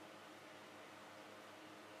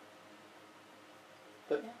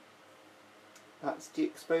 But yeah, that's the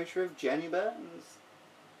exposure of Jenny Burns.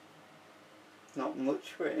 Not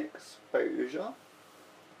much for an exposure,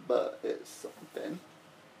 but it's something.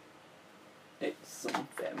 It's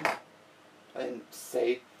something. I didn't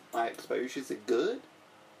say my exposures are good.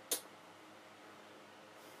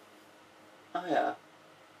 Oh yeah.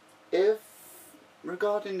 If,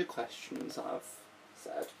 regarding the questions I've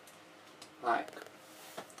said, like,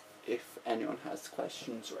 if anyone has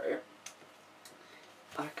questions, right,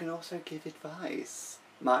 I can also give advice.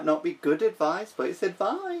 Might not be good advice, but it's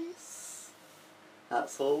advice.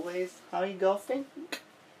 That's always how you gotta think.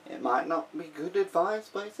 It might not be good advice,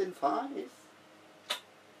 but it's advice.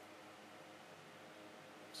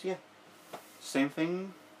 So yeah, same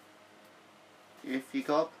thing. If you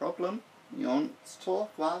got a problem, you want to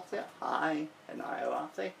talk about it, hi, and I'll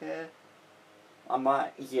have to hear. I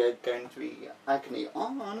might hear going to be agony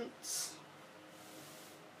aunts.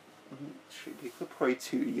 People are probably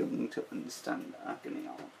too young to understand agony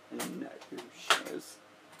aunt and know who she is.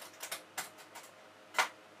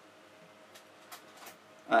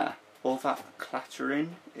 All that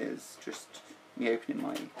clattering is just me opening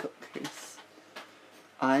my cupcase.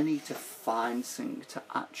 I need to find something to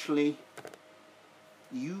actually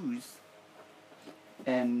use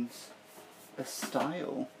and a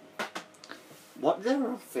style. What did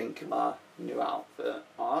everyone think of my new outfit?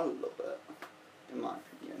 I love it, in my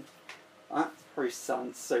opinion. That probably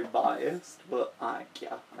sounds so biased, but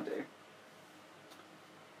yeah, I do.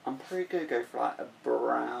 I'm probably gonna go for like a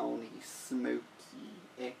browny,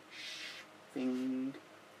 smoky-ish thing.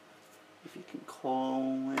 If you can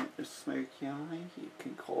call it a smoky eye, you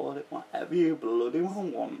can call it whatever you bloody well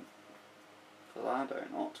want. Because I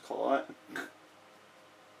don't know what to call it.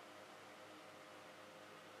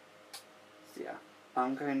 So yeah,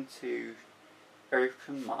 I'm going to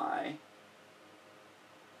open my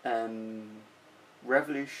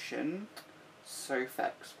Revolution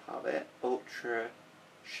Sofx palette, Ultra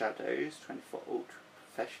Shadows, 24 Ultra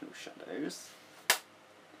Professional Shadows.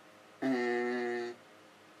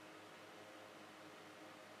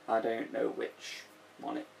 I don't know which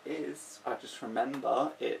one it is. I just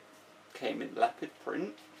remember it came in leopard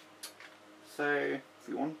print. So if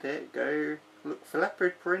you want it, go look for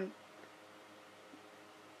leopard print.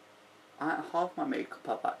 Half my makeup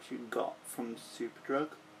I've actually got from Superdrug.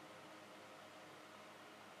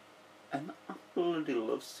 And I bloody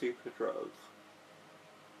love Superdrug.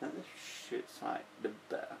 And this shit's like the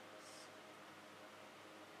best.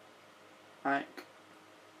 Like,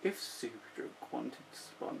 if Superdrug wanted to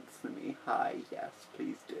sponsor me, hi, yes,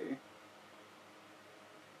 please do.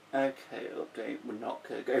 Okay, update, we're not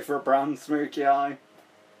gonna go for a brown smoky eye.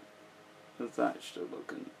 Because that's still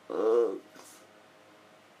looking ugh.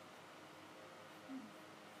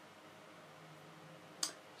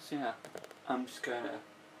 So yeah, I'm just gonna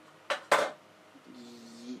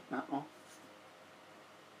yeet that off.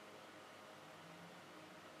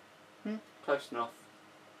 Close enough.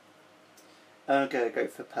 I'm gonna go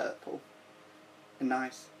for purple. A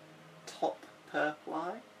nice top purple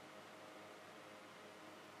eye.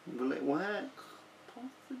 Will it work?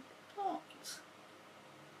 Possibly not.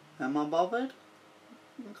 Am I bothered?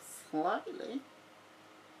 Slightly.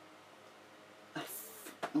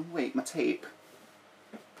 Oh wait, my tape.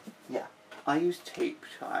 Yeah, I use tape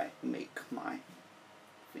to make my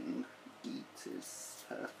thing Geetus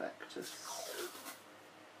Perfectus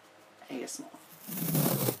ASMR.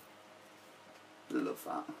 Love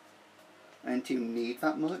that. I don't even need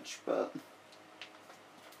that much, but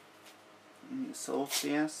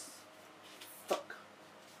salty as fuck.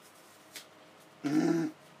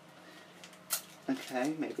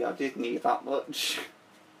 Okay, maybe I did need that much.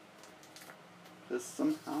 Because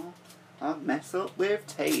somehow I mess up with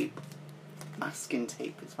tape. Masking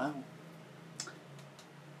tape as well.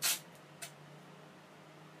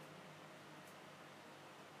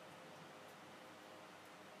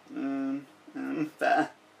 There.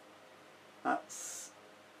 That's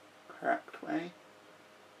the correct way.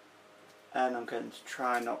 And I'm going to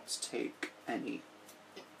try not to take any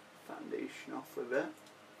foundation off with it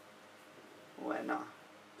when I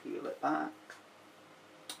peel it back.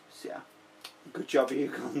 So yeah, good job you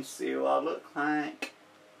can see what I look like,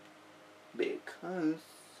 because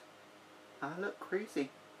I look crazy.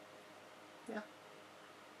 Yeah.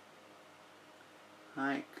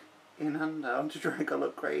 Like, in and out to drink I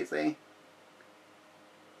look crazy.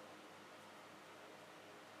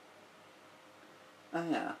 Oh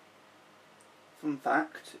yeah. Fun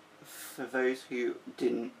fact, for those who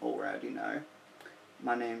didn't already know,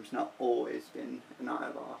 my name's not always been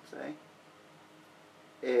Iabate.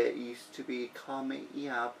 It used to be Kami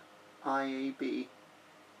Iab, IAB.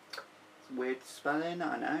 It's weird spelling,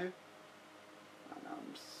 I know. And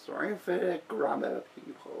I'm sorry for the grammar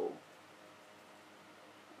people.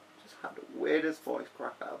 Just had the weirdest voice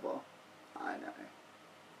crack ever. I know.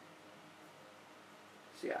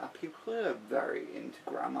 So yeah, people who are very into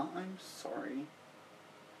grammar, I'm sorry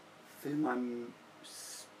for my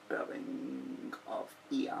spelling of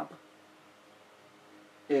Iab.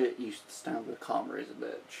 It used to stand with Karma is a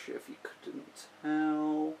bitch, if you couldn't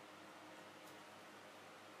tell.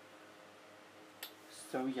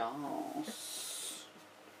 So yes,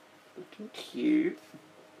 looking cute.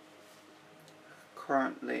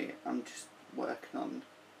 Currently, I'm just working on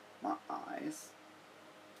my eyes.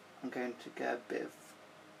 I'm going to get a bit of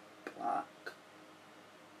black.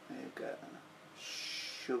 There you go.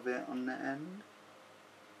 Shove it on the end.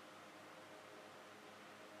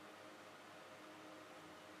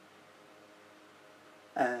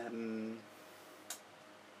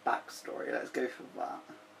 Backstory, let's go for that.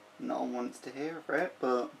 No one wants to hear for it,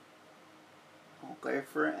 but I'll go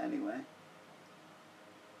for it anyway.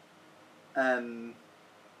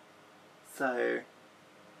 So,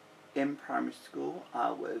 in primary school,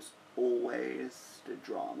 I was always the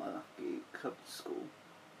drama geek of the school.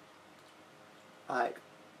 Like,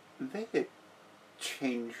 they had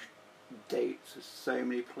changed dates of so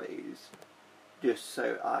many plays just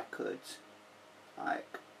so I could,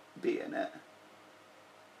 like, be in it.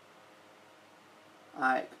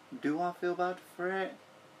 Like, do I feel bad for it?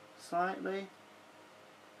 Slightly?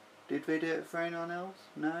 Did they do it for anyone else?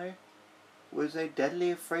 No? Was they deadly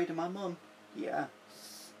afraid of my mum? Yes.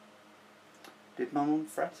 Did my mum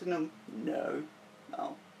threaten them? No.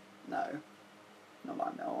 No. No. Not that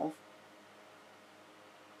I know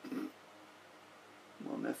of.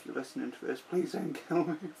 Mum, if you're listening to this, please don't kill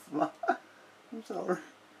me for that. I'm sorry.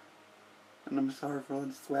 And I'm sorry for all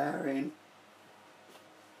the swearing.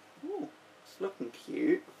 Ooh, it's looking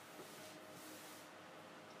cute.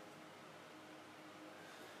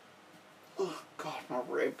 Oh god, my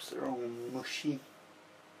ribs are all mushy.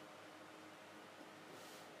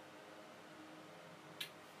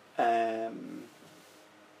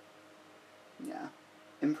 Yeah.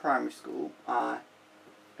 In primary school, I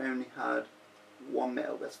only had one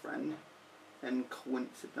male best friend, and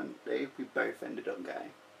coincidentally, we both ended up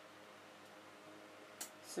gay.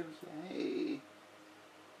 So yay.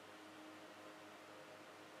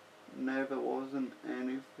 No, there wasn't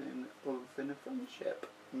anything other than a friendship.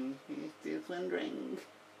 Just wondering.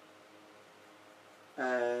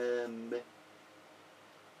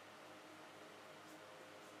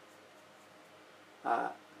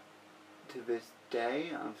 To this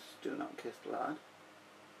day, I've still not kissed a lad.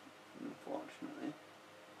 Unfortunately.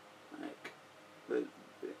 Like, those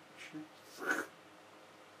bitches.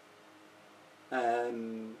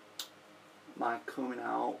 My coming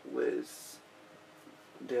out was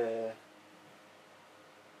the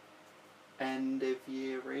end of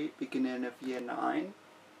year 8, beginning of year 9.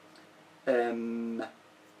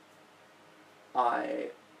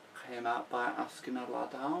 I came out by asking a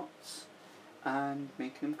lad out and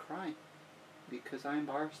making him cry because I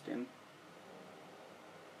embarrassed him.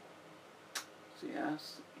 So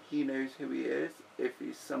yes, he knows who he is. If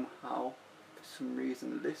he's somehow, for some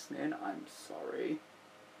reason, listening, I'm sorry.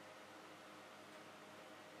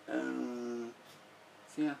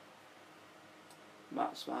 So yeah,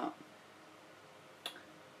 that's that.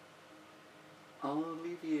 I'll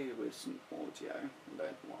leave you with some audio, I don't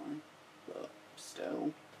know why, but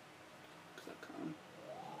still, because I can.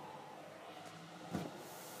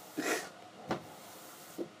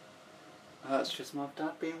 That's just my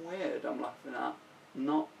dad being weird I'm laughing at,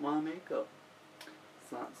 not my makeup.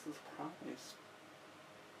 So that's a surprise.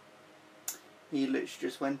 He literally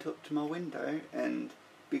just went up to my window and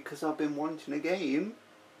because I've been wanting a game,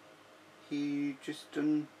 he just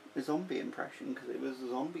done a zombie impression because it was a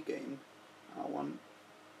zombie game I want.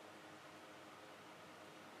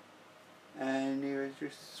 And he was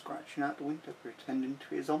just scratching out the window pretending to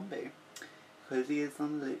be a zombie because he is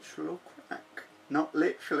on literal crack. Not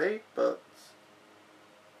literally, but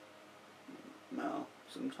well,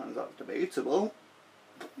 sometimes that's debatable.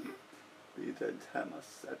 But you don't tell him I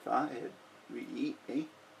said that, he'd re-eat me.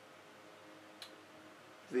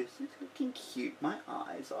 This is looking cute, my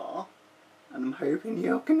eyes are. And I'm hoping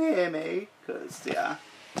you can hear me, because, yeah,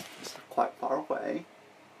 it's quite far away.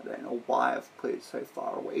 I don't know why I've put it so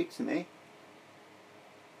far away to me.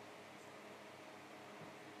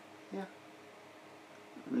 Yeah.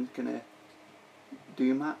 I'm just gonna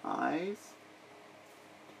do my eyes.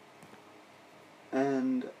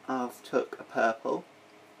 And I've took a purple,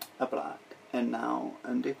 a black, and now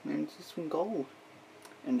I'm dipping into some gold.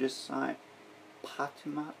 And just like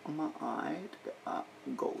patting that on my eye to get that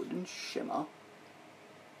golden shimmer.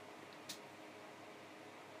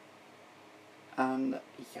 And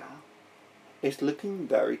yeah, it's looking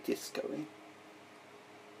very disco-y.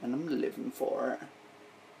 And I'm living for it.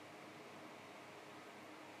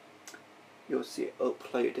 You'll see it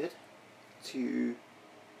uploaded to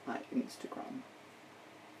my Instagram.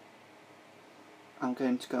 I'm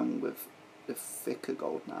going to go with the thicker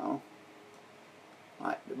gold now.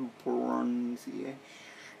 Like the bronzy-ish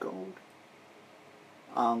gold.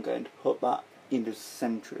 I'm going to put that in the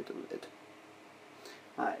centre of the lid.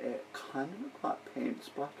 It kind of looks like paint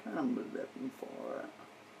splatter and I'm living for it.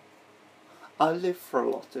 I live for a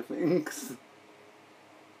lot of things.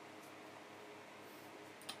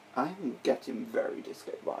 I'm getting very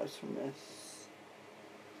disco vibes from this.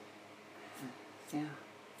 Yeah,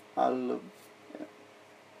 I love it.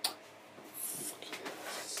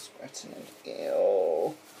 Sweating and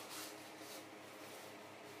ew.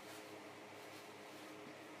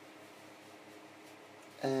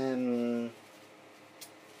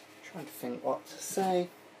 Trying to think what to say.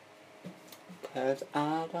 Because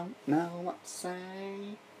I don't know what to say.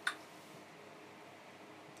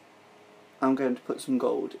 I'm going to put some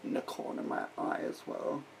gold in the corner of my eye as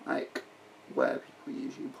well. Like where people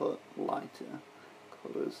usually put lighter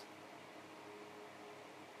colours.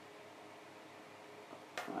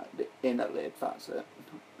 Right, the inner lid, that's it.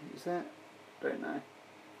 Is it? Don't know.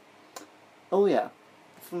 Oh yeah,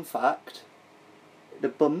 fun fact. The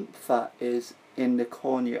bump that is in the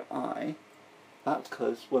corner of your eye, that's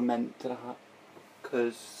because we're meant to have,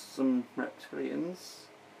 because some reptilians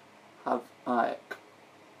have like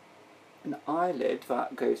an eyelid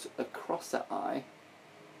that goes across the eye.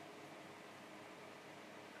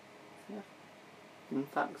 Yeah. In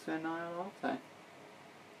fact, so an eye, aren't they?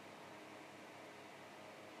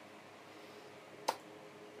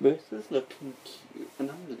 This is looking cute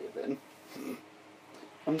and I'm living.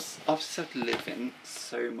 I've said living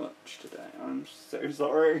so much today, I'm so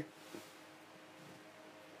sorry.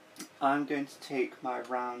 I'm going to take my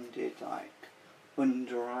rounded like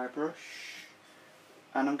under eye brush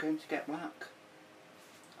and I'm going to get black.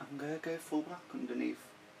 I'm going to go full black underneath.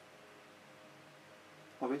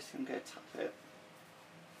 Obviously I'm going to tap it.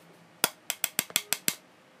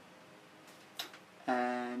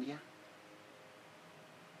 And yeah.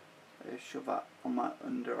 I'll shove that on my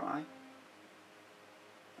under eye.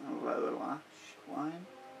 And lower lash line.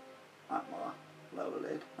 At my lower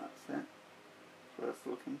lid, that's it. That's what I was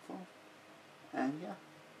looking for. And yeah.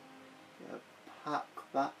 Pack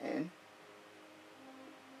that in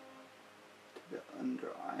to the under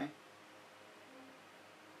eye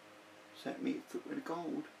so it meets up with the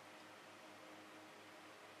gold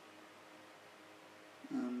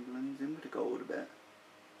and blends in with the gold a bit.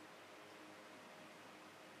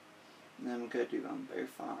 And then we're going to do on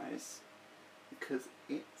both eyes because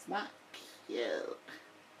it's that cute.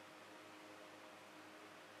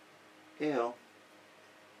 Ew.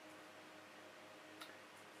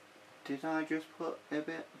 Did I just put a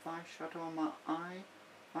bit of eyeshadow on my eye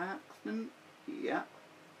by accident? Yep.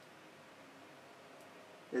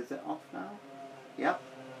 Is it off now? Yep.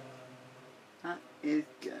 That is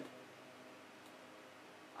good.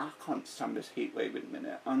 I can't stand this heat wave in a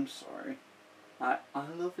minute. I'm sorry. I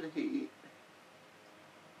love the heat.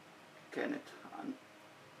 Getting a tan.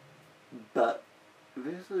 But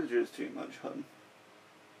this is just too much fun.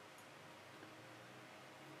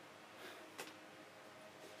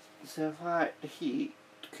 So if I like the heat,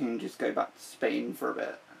 can just go back to Spain for a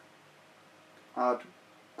bit. I'd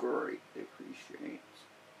greatly appreciate.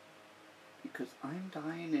 Because I'm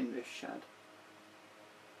dying in this shed.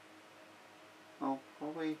 I'll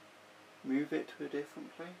probably move it to a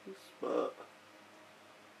different place, but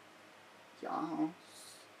yes,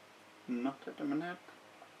 not at the minute.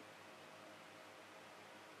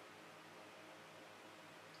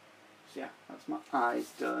 So yeah, that's my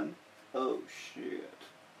eyes done. Oh shit.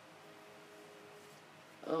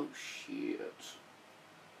 Oh shit.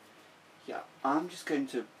 Yeah, I'm just going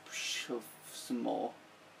to shove some more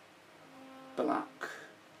black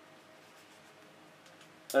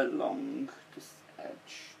along this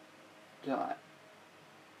edge to like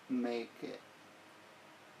make it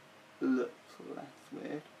look less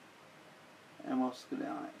weird. And I'm also gonna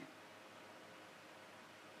like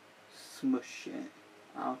smush it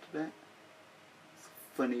out a bit. It's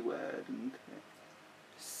a funny word, isn't it?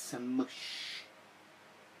 Smush.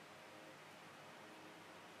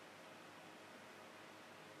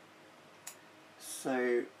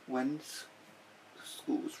 So when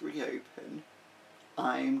schools reopen,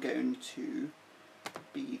 I'm going to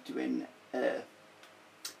be doing a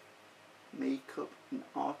makeup and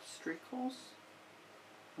artistry course.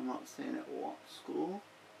 I'm not saying at what school.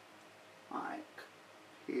 Like,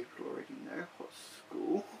 people already know what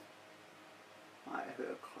school. Like, who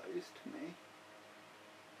are close to me.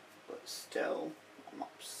 But still, I'm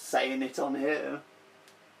not saying it on here.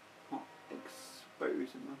 Not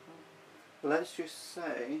exposing myself. But let's just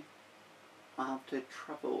say I have to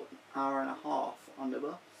travel an hour and a half on the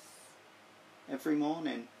bus every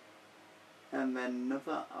morning. And then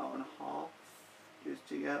another hour and a half just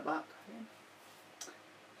to get back home.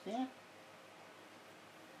 Yeah.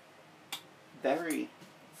 Very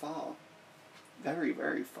far. Very,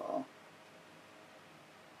 very far.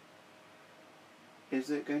 Is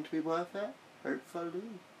it going to be worth it?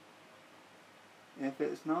 Hopefully. If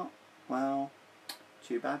it's not, well,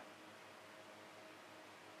 too bad.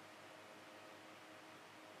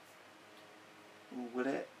 Will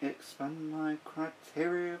it expand my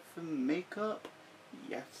criteria for makeup?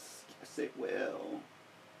 Yes, yes it will.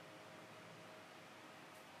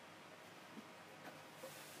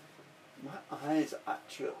 My eyes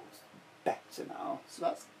actually look better now, so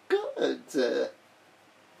that's good.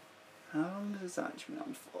 How long has that actually been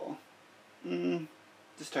on for?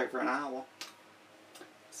 Just over an hour.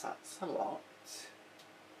 So that's a lot.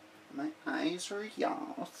 My eyes are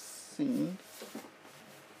yawning.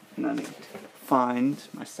 And I need to find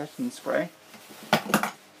my setting spray.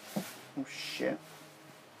 Oh shit.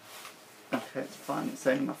 Okay, it's fine. It's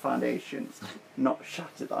only my foundation's not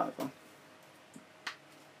shattered either.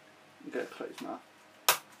 I'm going to close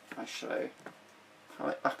my shadow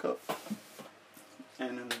palette back up.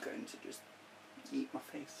 And I'm going to just eat my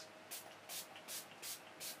face.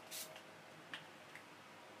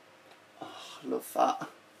 Oh, I love that.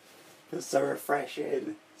 Feels so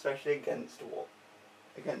refreshing. Especially against what?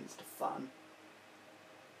 Against a fan.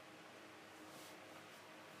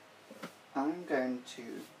 I'm going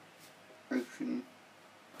to open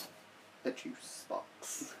a juice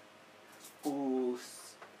box. Oh,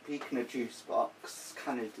 speaking of juice box,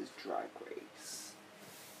 Canada's Drag Race.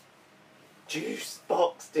 Juice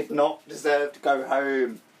box did not deserve to go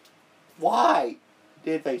home. Why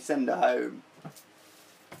did they send her home?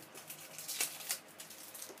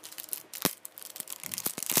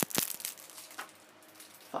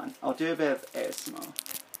 Fine, I'll do a bit of ASMR.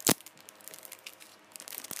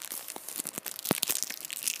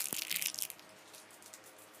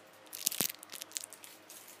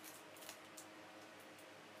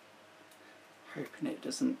 Hoping it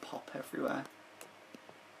doesn't pop everywhere.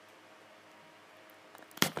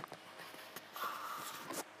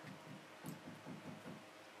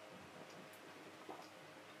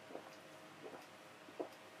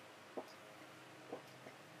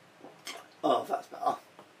 Oh, that's better.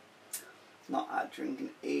 Not had drink in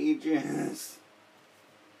ages.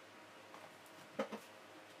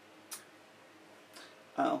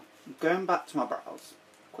 Oh, going back to my brows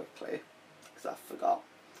quickly, because I forgot.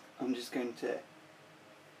 I'm just going to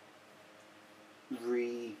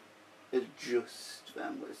readjust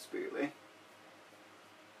them with a spoolie.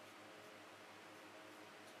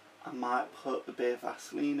 I might put a bit of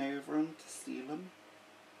Vaseline over them to seal them.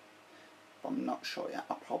 But I'm not sure yet.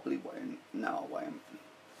 I probably won't. No, I won't.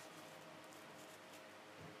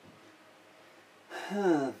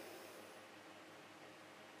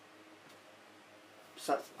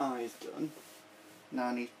 So that's eyes done. Now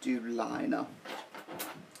I need to do liner.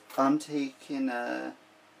 I'm taking a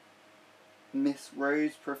Miss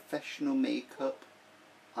Rose Professional Makeup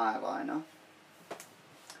eyeliner.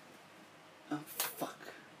 Oh fuck.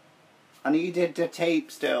 I needed the tape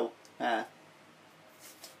still. There.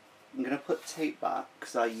 I'm going to put tape back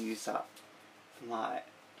because I use that for my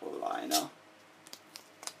liner.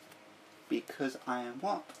 Because I am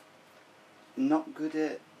what? Not good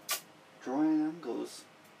at drawing angles.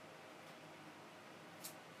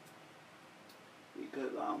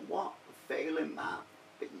 Because I'm what? Failing that.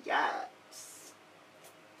 But yes.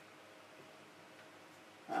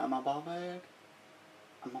 Am I bothered?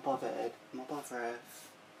 Am I bothered? Am I bothered?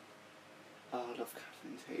 Oh, I love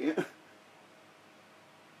Catherine Tate.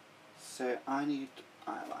 So I need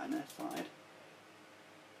eyeliner side.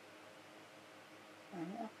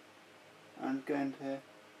 Yeah. I'm going to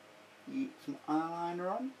yeet some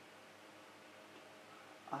eyeliner on.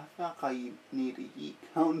 I feel like I need a yeet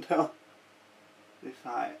counter. Just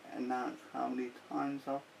like announce how many times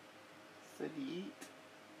I've said yeet.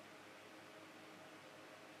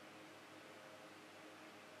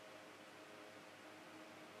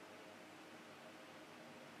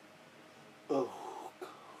 Oh God.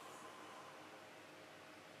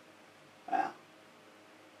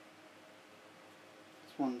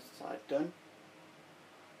 one side done,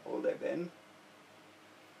 or live in.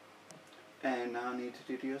 And now I need to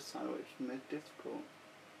do the other side, which is most difficult.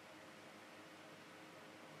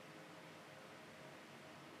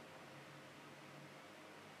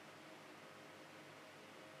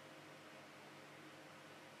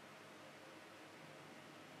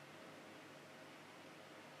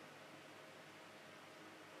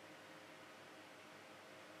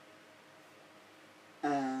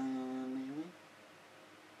 Anyway.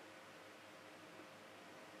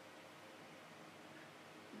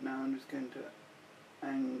 Now I'm just going to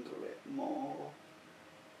angle it more.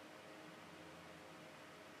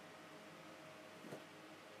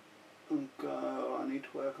 And go, I need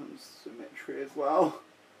to work on symmetry as well.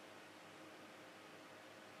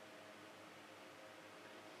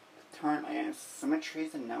 Currently, symmetry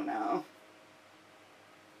is a no-no.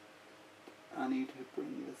 I need to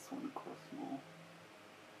bring this one across more.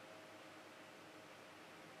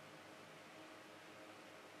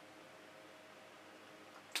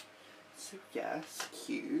 So yes,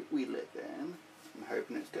 cute, we live in. I'm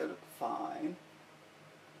hoping it's going to look fine.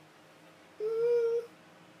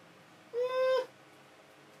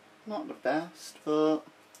 Not the best, but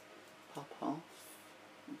pop off.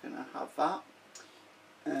 We're going to have that.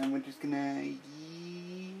 And we're just going to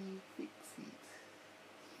fix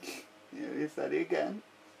it. Here is that again.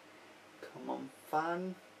 Come on,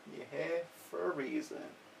 fan. You're here for a reason.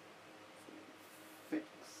 Fix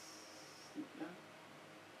it.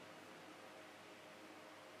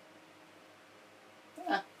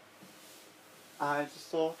 I just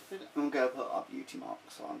thought I'm going to put our beauty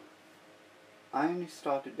marks on. I only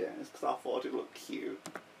started doing this because I thought it looked cute.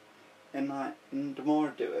 And the more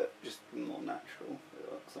I do it, just the more natural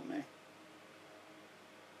it looks on me.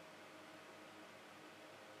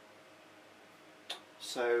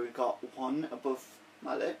 So we got one above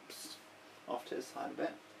my lips, off to the side of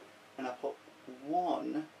it. And I put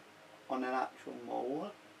one on an actual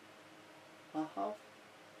mole I have.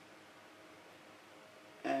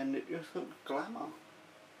 And it just looks glamour.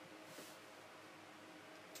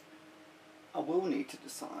 I will need to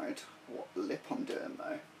decide what lip I'm doing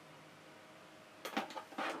though.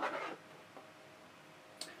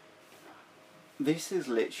 This has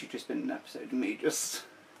literally just been an episode of me just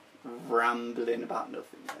rambling about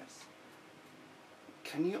nothingness.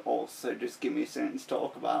 Can you also just give me something to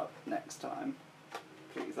talk about next time?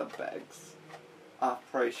 Please, I begs. I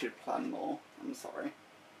probably should plan more. I'm sorry.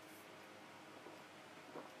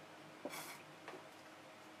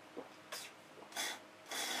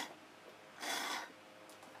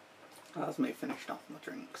 That's me finished off my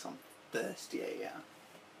drinks. I'm thirsty, yeah.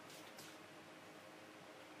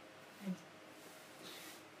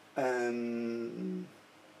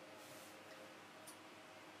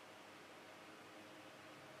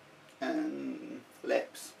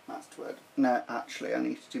 Lips, that's the word. No, actually, I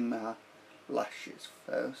need to do my lashes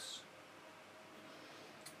first.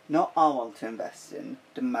 Not I want to invest in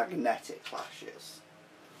the magnetic lashes.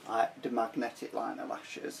 The magnetic liner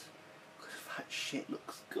lashes. Because that shit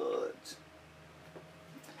looks good.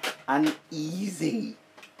 And easy.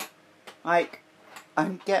 Like, I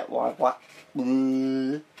don't get why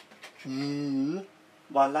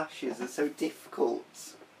lashes are so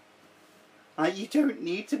difficult. Like, you don't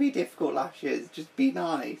need to be difficult lashes, just be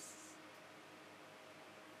nice.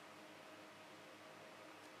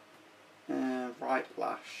 Right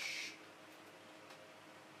lash.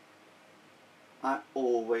 I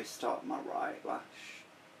always start my right lash.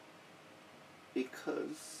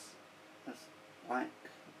 Because it's like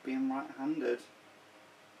being right-handed.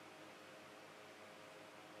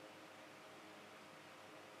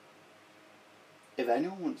 If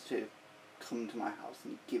anyone wants to come to my house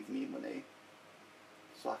and give me money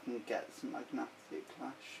so I can get some magnetic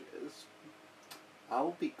lashes, I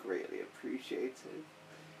will be greatly appreciated.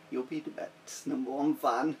 You'll be the best #1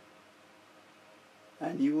 fan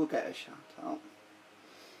and you will get a shout out.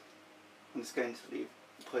 I'm just going to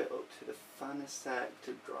put it up to the fan a sec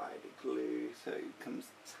to dry the glue so it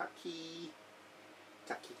becomes tacky,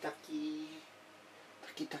 tacky tacky,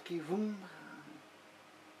 tacky tacky rumba.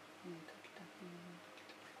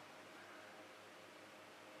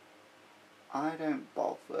 I don't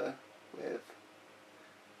bother with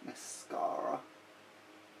mascara.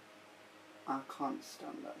 I can't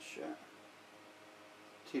stand that shit.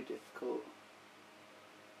 Too difficult.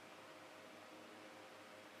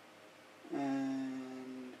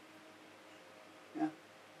 And yeah,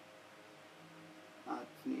 I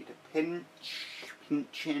need a pinching.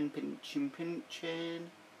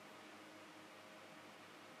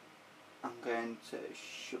 I'm going to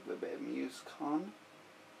shove a bit of mousse on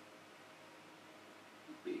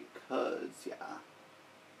because yeah,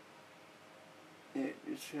 it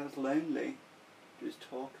feels lonely just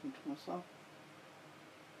talking to myself.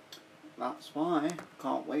 That's why I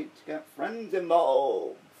can't wait to get friends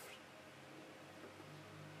involved.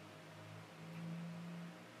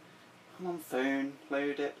 Come on phone,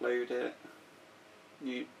 load it.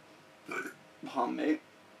 You, pardon me.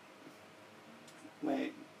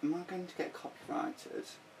 Wait, am I going to get copyrighted?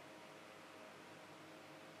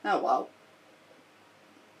 Oh well.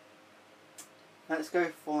 Let's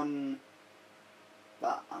go fun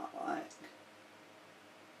that I like.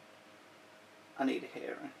 I need a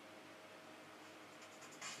hero.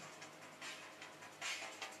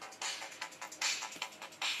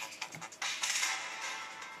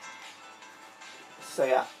 So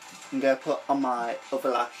yeah, I'm going to put on my other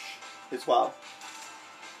lash as well.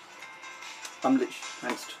 I'm literally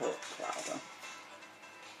trying to talk louder.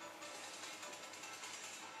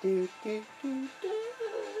 Do, do, do, do.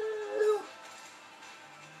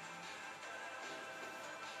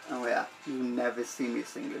 Oh yeah, you'll never see me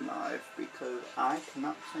singing live because I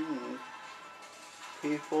cannot sing.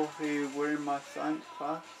 People who were in my science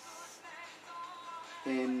class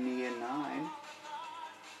in year 9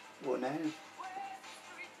 will know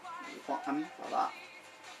what I mean by that.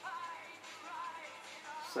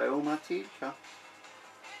 So will my teacher.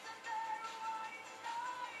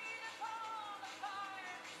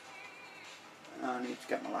 I need to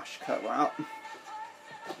get my lash cutter out.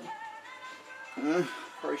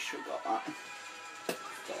 Probably should have got that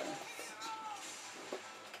first.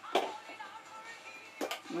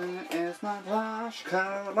 Where is my lash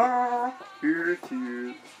cutter? Here it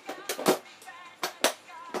is.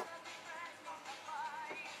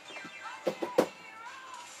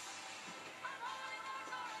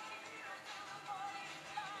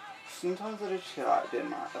 Sometimes I just feel like doing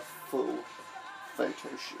like a full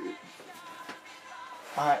photo shoot.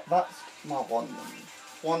 That's my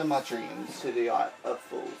one of my dreams, to do like a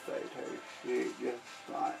full photo shoot, just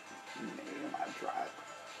like me and my drag.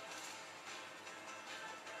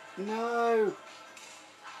 No!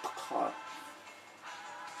 God.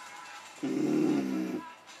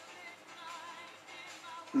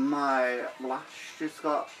 My lash just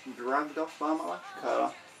got dragged off by my lash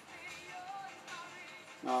curler.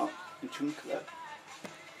 Oh, a chunk of it.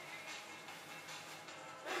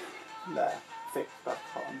 There, fixed back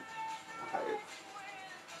on. I hope.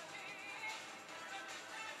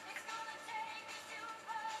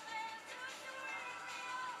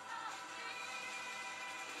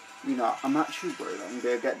 You know, I'm actually worried I'm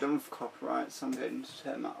going to get done with copyright, so I'm going to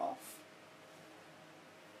turn that off.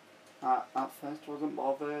 At first I wasn't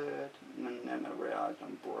bothered, and then I realised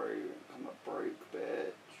I'm a broke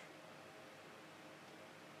bitch.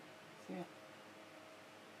 So yeah.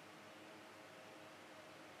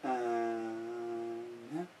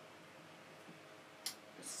 Yeah.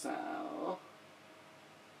 So...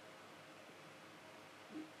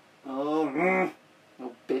 Oh,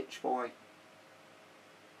 bitch boy.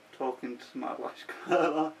 Talking to my lash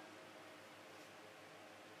curler.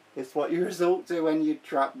 It's what you resort to when you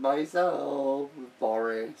trap myself,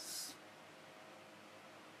 Boris.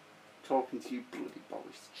 Talking to you, bloody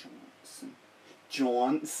Boris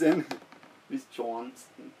Johnson. Who's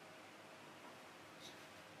Johnson?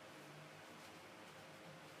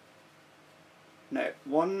 No,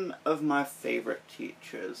 one of my favourite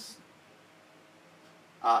teachers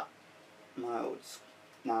at my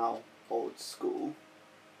old school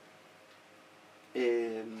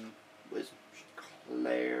was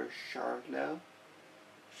Claire Charlotte.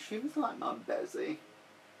 She was like my bestie.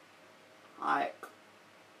 Like,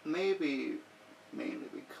 maybe mainly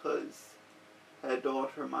because her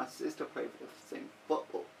daughter and my sister played for the same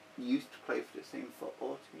football, used to play for the same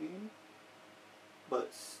football team,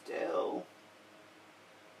 but still.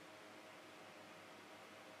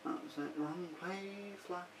 That was it, wrong place,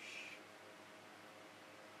 lash.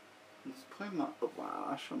 Let's put my other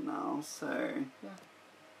lash on now, so yeah.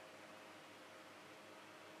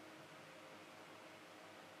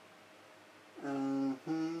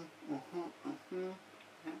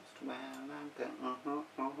 That's where I go.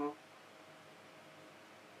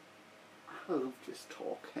 I love just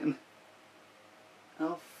talking.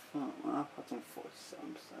 Oh fuck, my iPad's on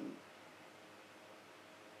 47%.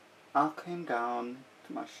 I came down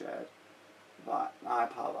to my shed, but the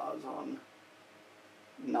iPad I was on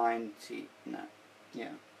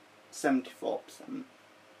 74%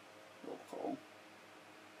 we'll call.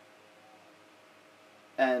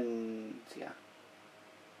 And yeah,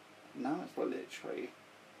 now it's literally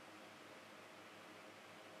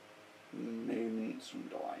moments from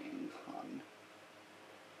dying, hun.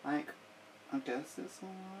 Like, I guess it's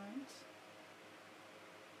alright.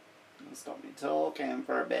 Stop me talking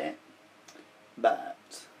for a bit. But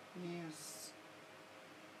yes.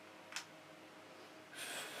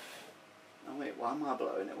 Oh wait, why am I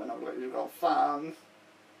blowing it when I've got a fan?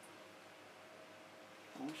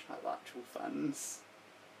 I wish I had actual fans.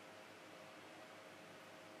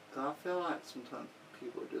 I feel like sometimes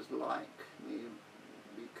people just like me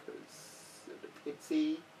because of the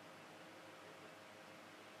pity.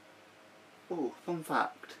 Oh, fun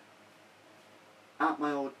fact. At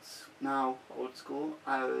my old school,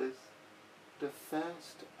 I was the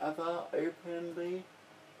first ever openly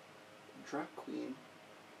drag queen.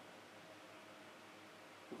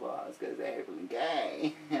 Well, I was going to say openly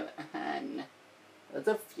gay, and there's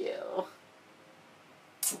a few.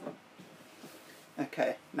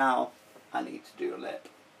 Okay, now I need to do a lip.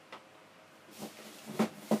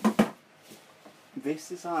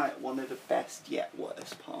 This is like one of the best yet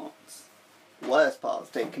worst parts. Worst part is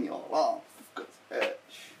taking it all off, because it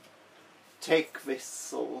hurts. Take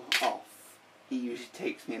this all off. It usually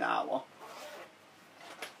takes me an hour.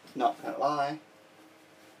 Not gonna lie.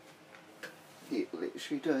 It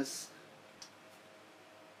literally does.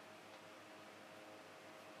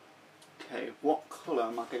 Okay, what colour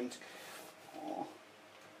am I going to go for?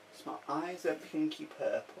 So my eyes are pinky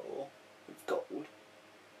purple with gold.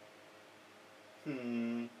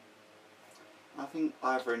 I think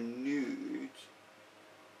either a nude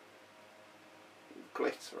with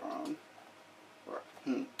glitter on or a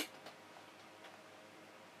pink.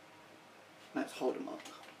 Let's hold them up.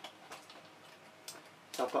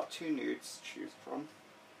 So I've got two nudes to choose from,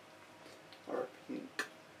 or a pink.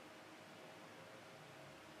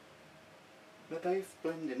 They're both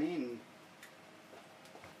blending in.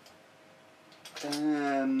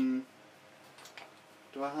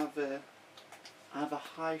 Do I have a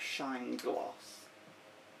high shine gloss?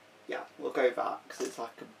 Yeah, we'll go that because it's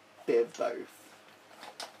like a bit of both.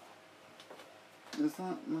 Is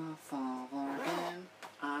that my father again?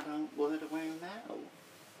 I don't bloody well know.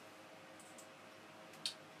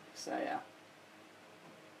 So yeah.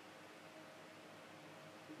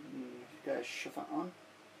 Go shove it on.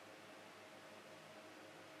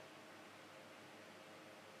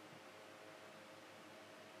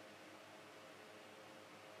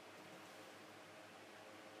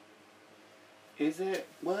 Is it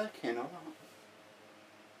working or not?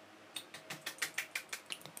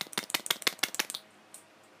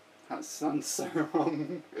 That sounds so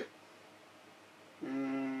wrong.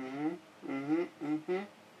 And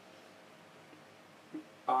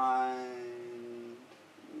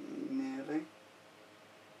nearly.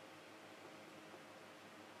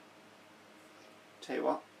 Tell you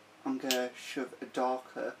what, I'm going to shove a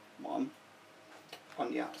darker one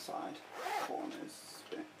on the outside corners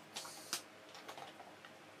bits.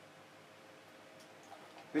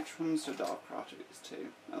 Which one's the darker out of these two?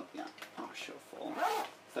 Oh yeah, I'll shuffle.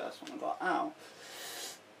 First one I got out.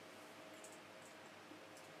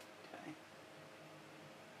 Okay.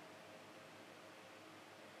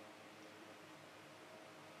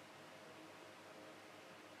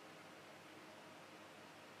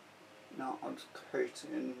 Now I'll just coat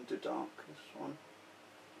in the darkest one.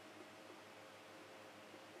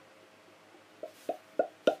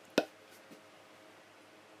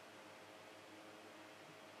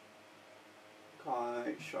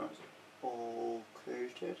 Make sure it's all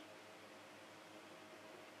coated.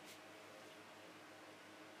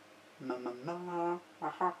 Na na na, ha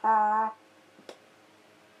ha ha.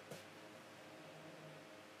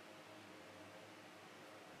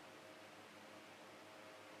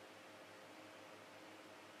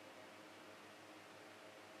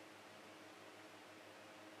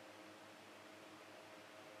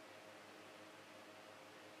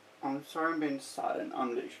 I'm sorry I'm being silent, I'm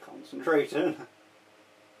literally concentrating.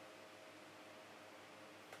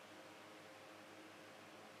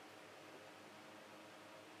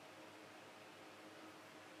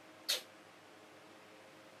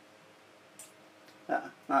 Yeah,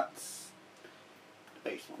 that's the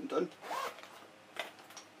base one done.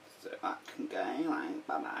 So that can go like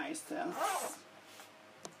bye-bye still.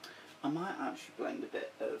 I might actually blend a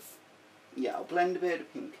bit of, yeah, I'll blend a bit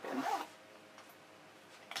of pink in.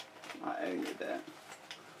 Like only a bit.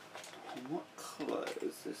 And what colour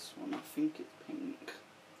is this one? I think it's pink.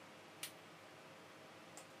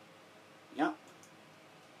 Yep.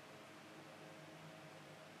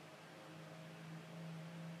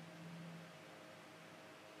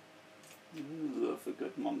 Love a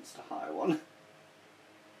good Monster High one.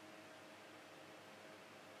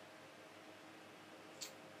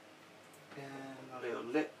 A little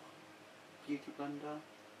lip beauty blender.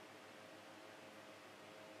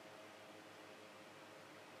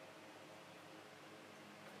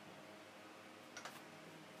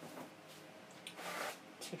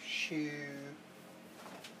 tissue.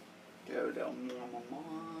 Do a little more.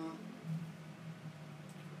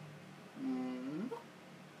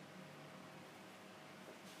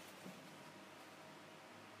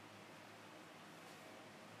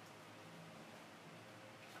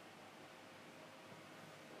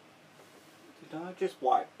 Did I just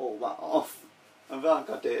wipe all that off? I feel like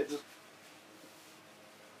I did.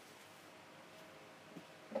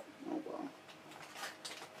 Oh well.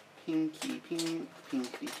 Pinky pink,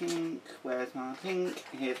 pinky pink. Where's my pink?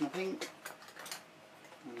 Here's my pink.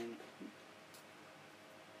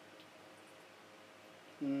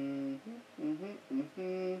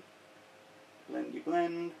 Blendy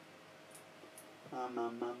blend. Ma ma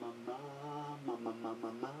ma ma ma ma ma ma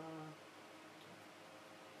ma ma.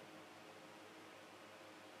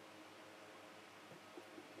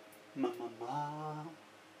 Ma ma ma.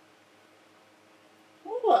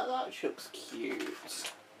 Oh, that looks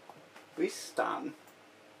cute. We stan.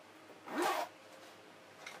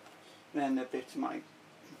 Then a bit of my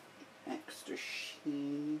extra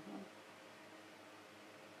sheen.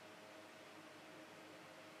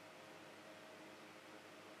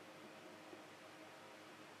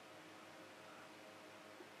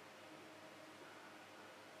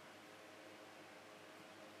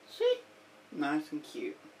 See? Nice and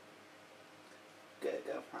cute. Gonna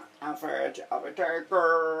go for average everyday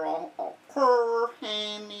girl. Okay,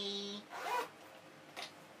 honey.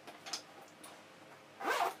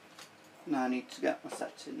 Now I need to get my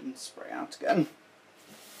setting spray out again.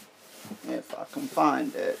 If I can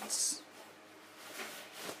find it.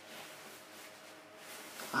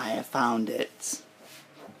 I have found it.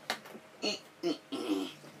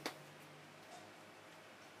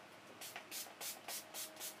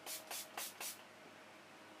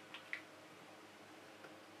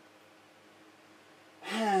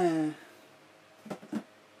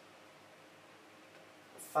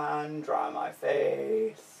 Fan dry my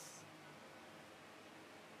face.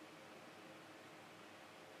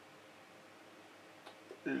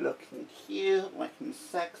 Looking cute, looking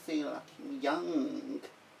sexy, looking young.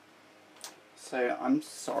 So I'm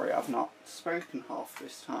sorry I've not spoken half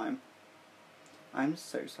this time. I'm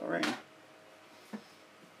so sorry.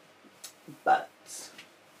 But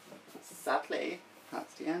sadly,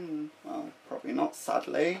 that's the end. Well, probably not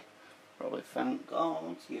sadly. Probably thank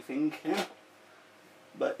God, you're thinking.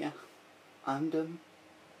 But yeah, I'm done.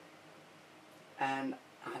 And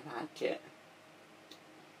I like it.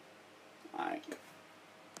 Like,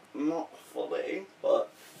 not fully,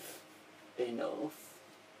 but enough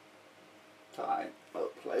to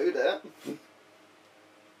upload it.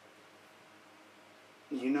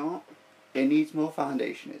 You know what? It needs more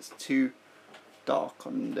foundation. It's too dark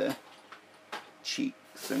on the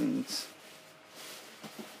cheeks and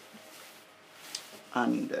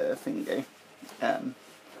thingy,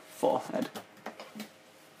 forehead.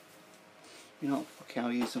 You know what? Okay,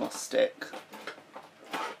 I'll use my stick.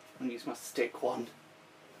 I'll use my stick one.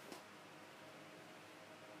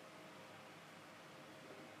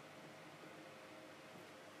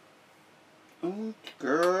 Oh,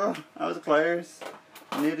 girl, that was close.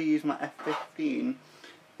 I nearly used my F15,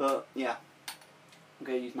 but yeah, I'm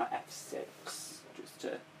going to use my F6 just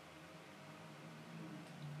to,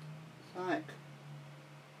 like,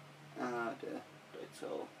 add a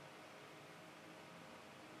little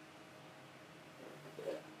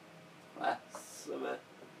bit less of a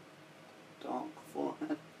dark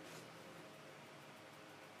forehead.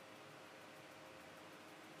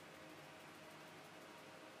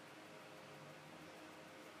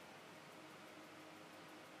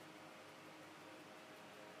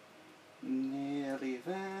 Nearly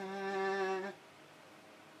there.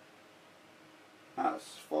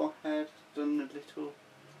 That's forehead done a little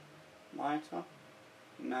lighter.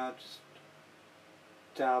 Now just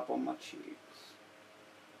dab on my cheeks.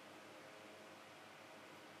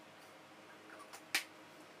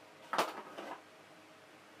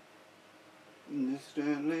 Just a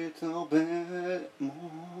little bit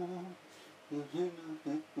more.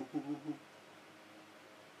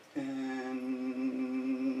 And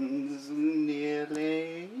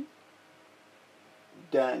nearly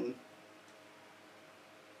done.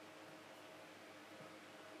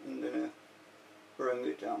 I'm gonna bring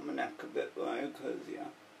it down my neck a bit though, because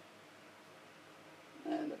yeah,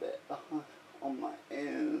 and a bit on my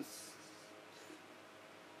ears.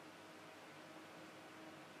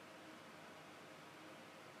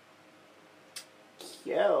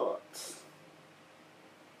 Cute.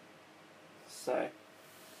 So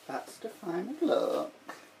that's the final look.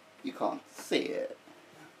 You can't see it,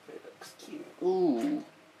 but it looks cute. Ooh.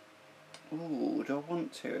 Ooh, do I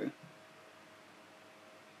want to?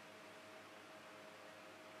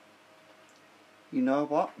 You know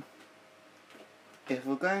what? If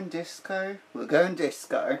we're going disco, we're going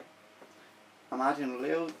disco. I'm adding a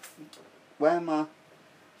little, where my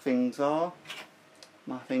things are,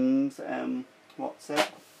 what's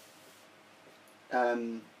it?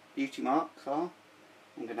 Beauty marks are.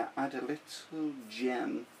 I'm going to add a little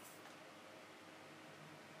gem.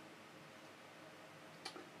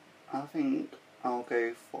 I think I'll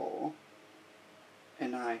go for a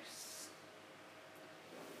nice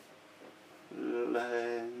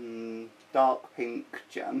dark pink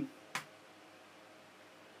gem.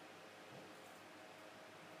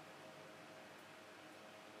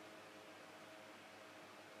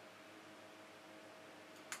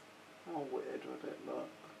 How weird would it look?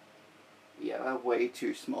 Yeah, they're way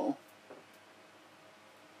too small.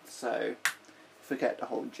 So, forget the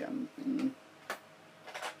whole gem thing.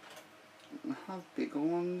 I have bigger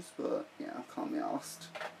ones, but yeah, I can't be arsed.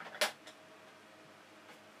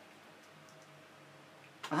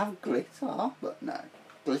 I have glitter, but no.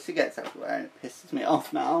 Glitter gets everywhere and it pisses me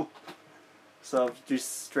off now. So I've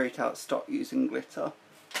just straight out stopped using glitter.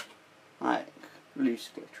 Like, loose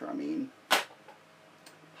glitter, I mean.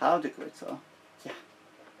 Powder glitter? Yeah.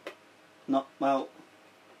 Not, well,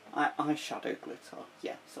 eyeshadow glitter,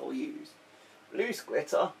 yes, I'll use. Loose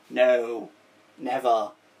glitter? No.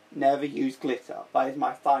 Never. Never use glitter. That is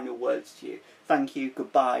my final words to you. Thank you,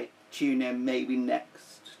 goodbye. Tune in maybe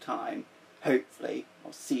next time. Hopefully,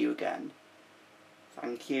 I'll see you again.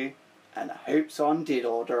 Thank you, and I hope someone did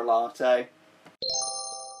order a latte.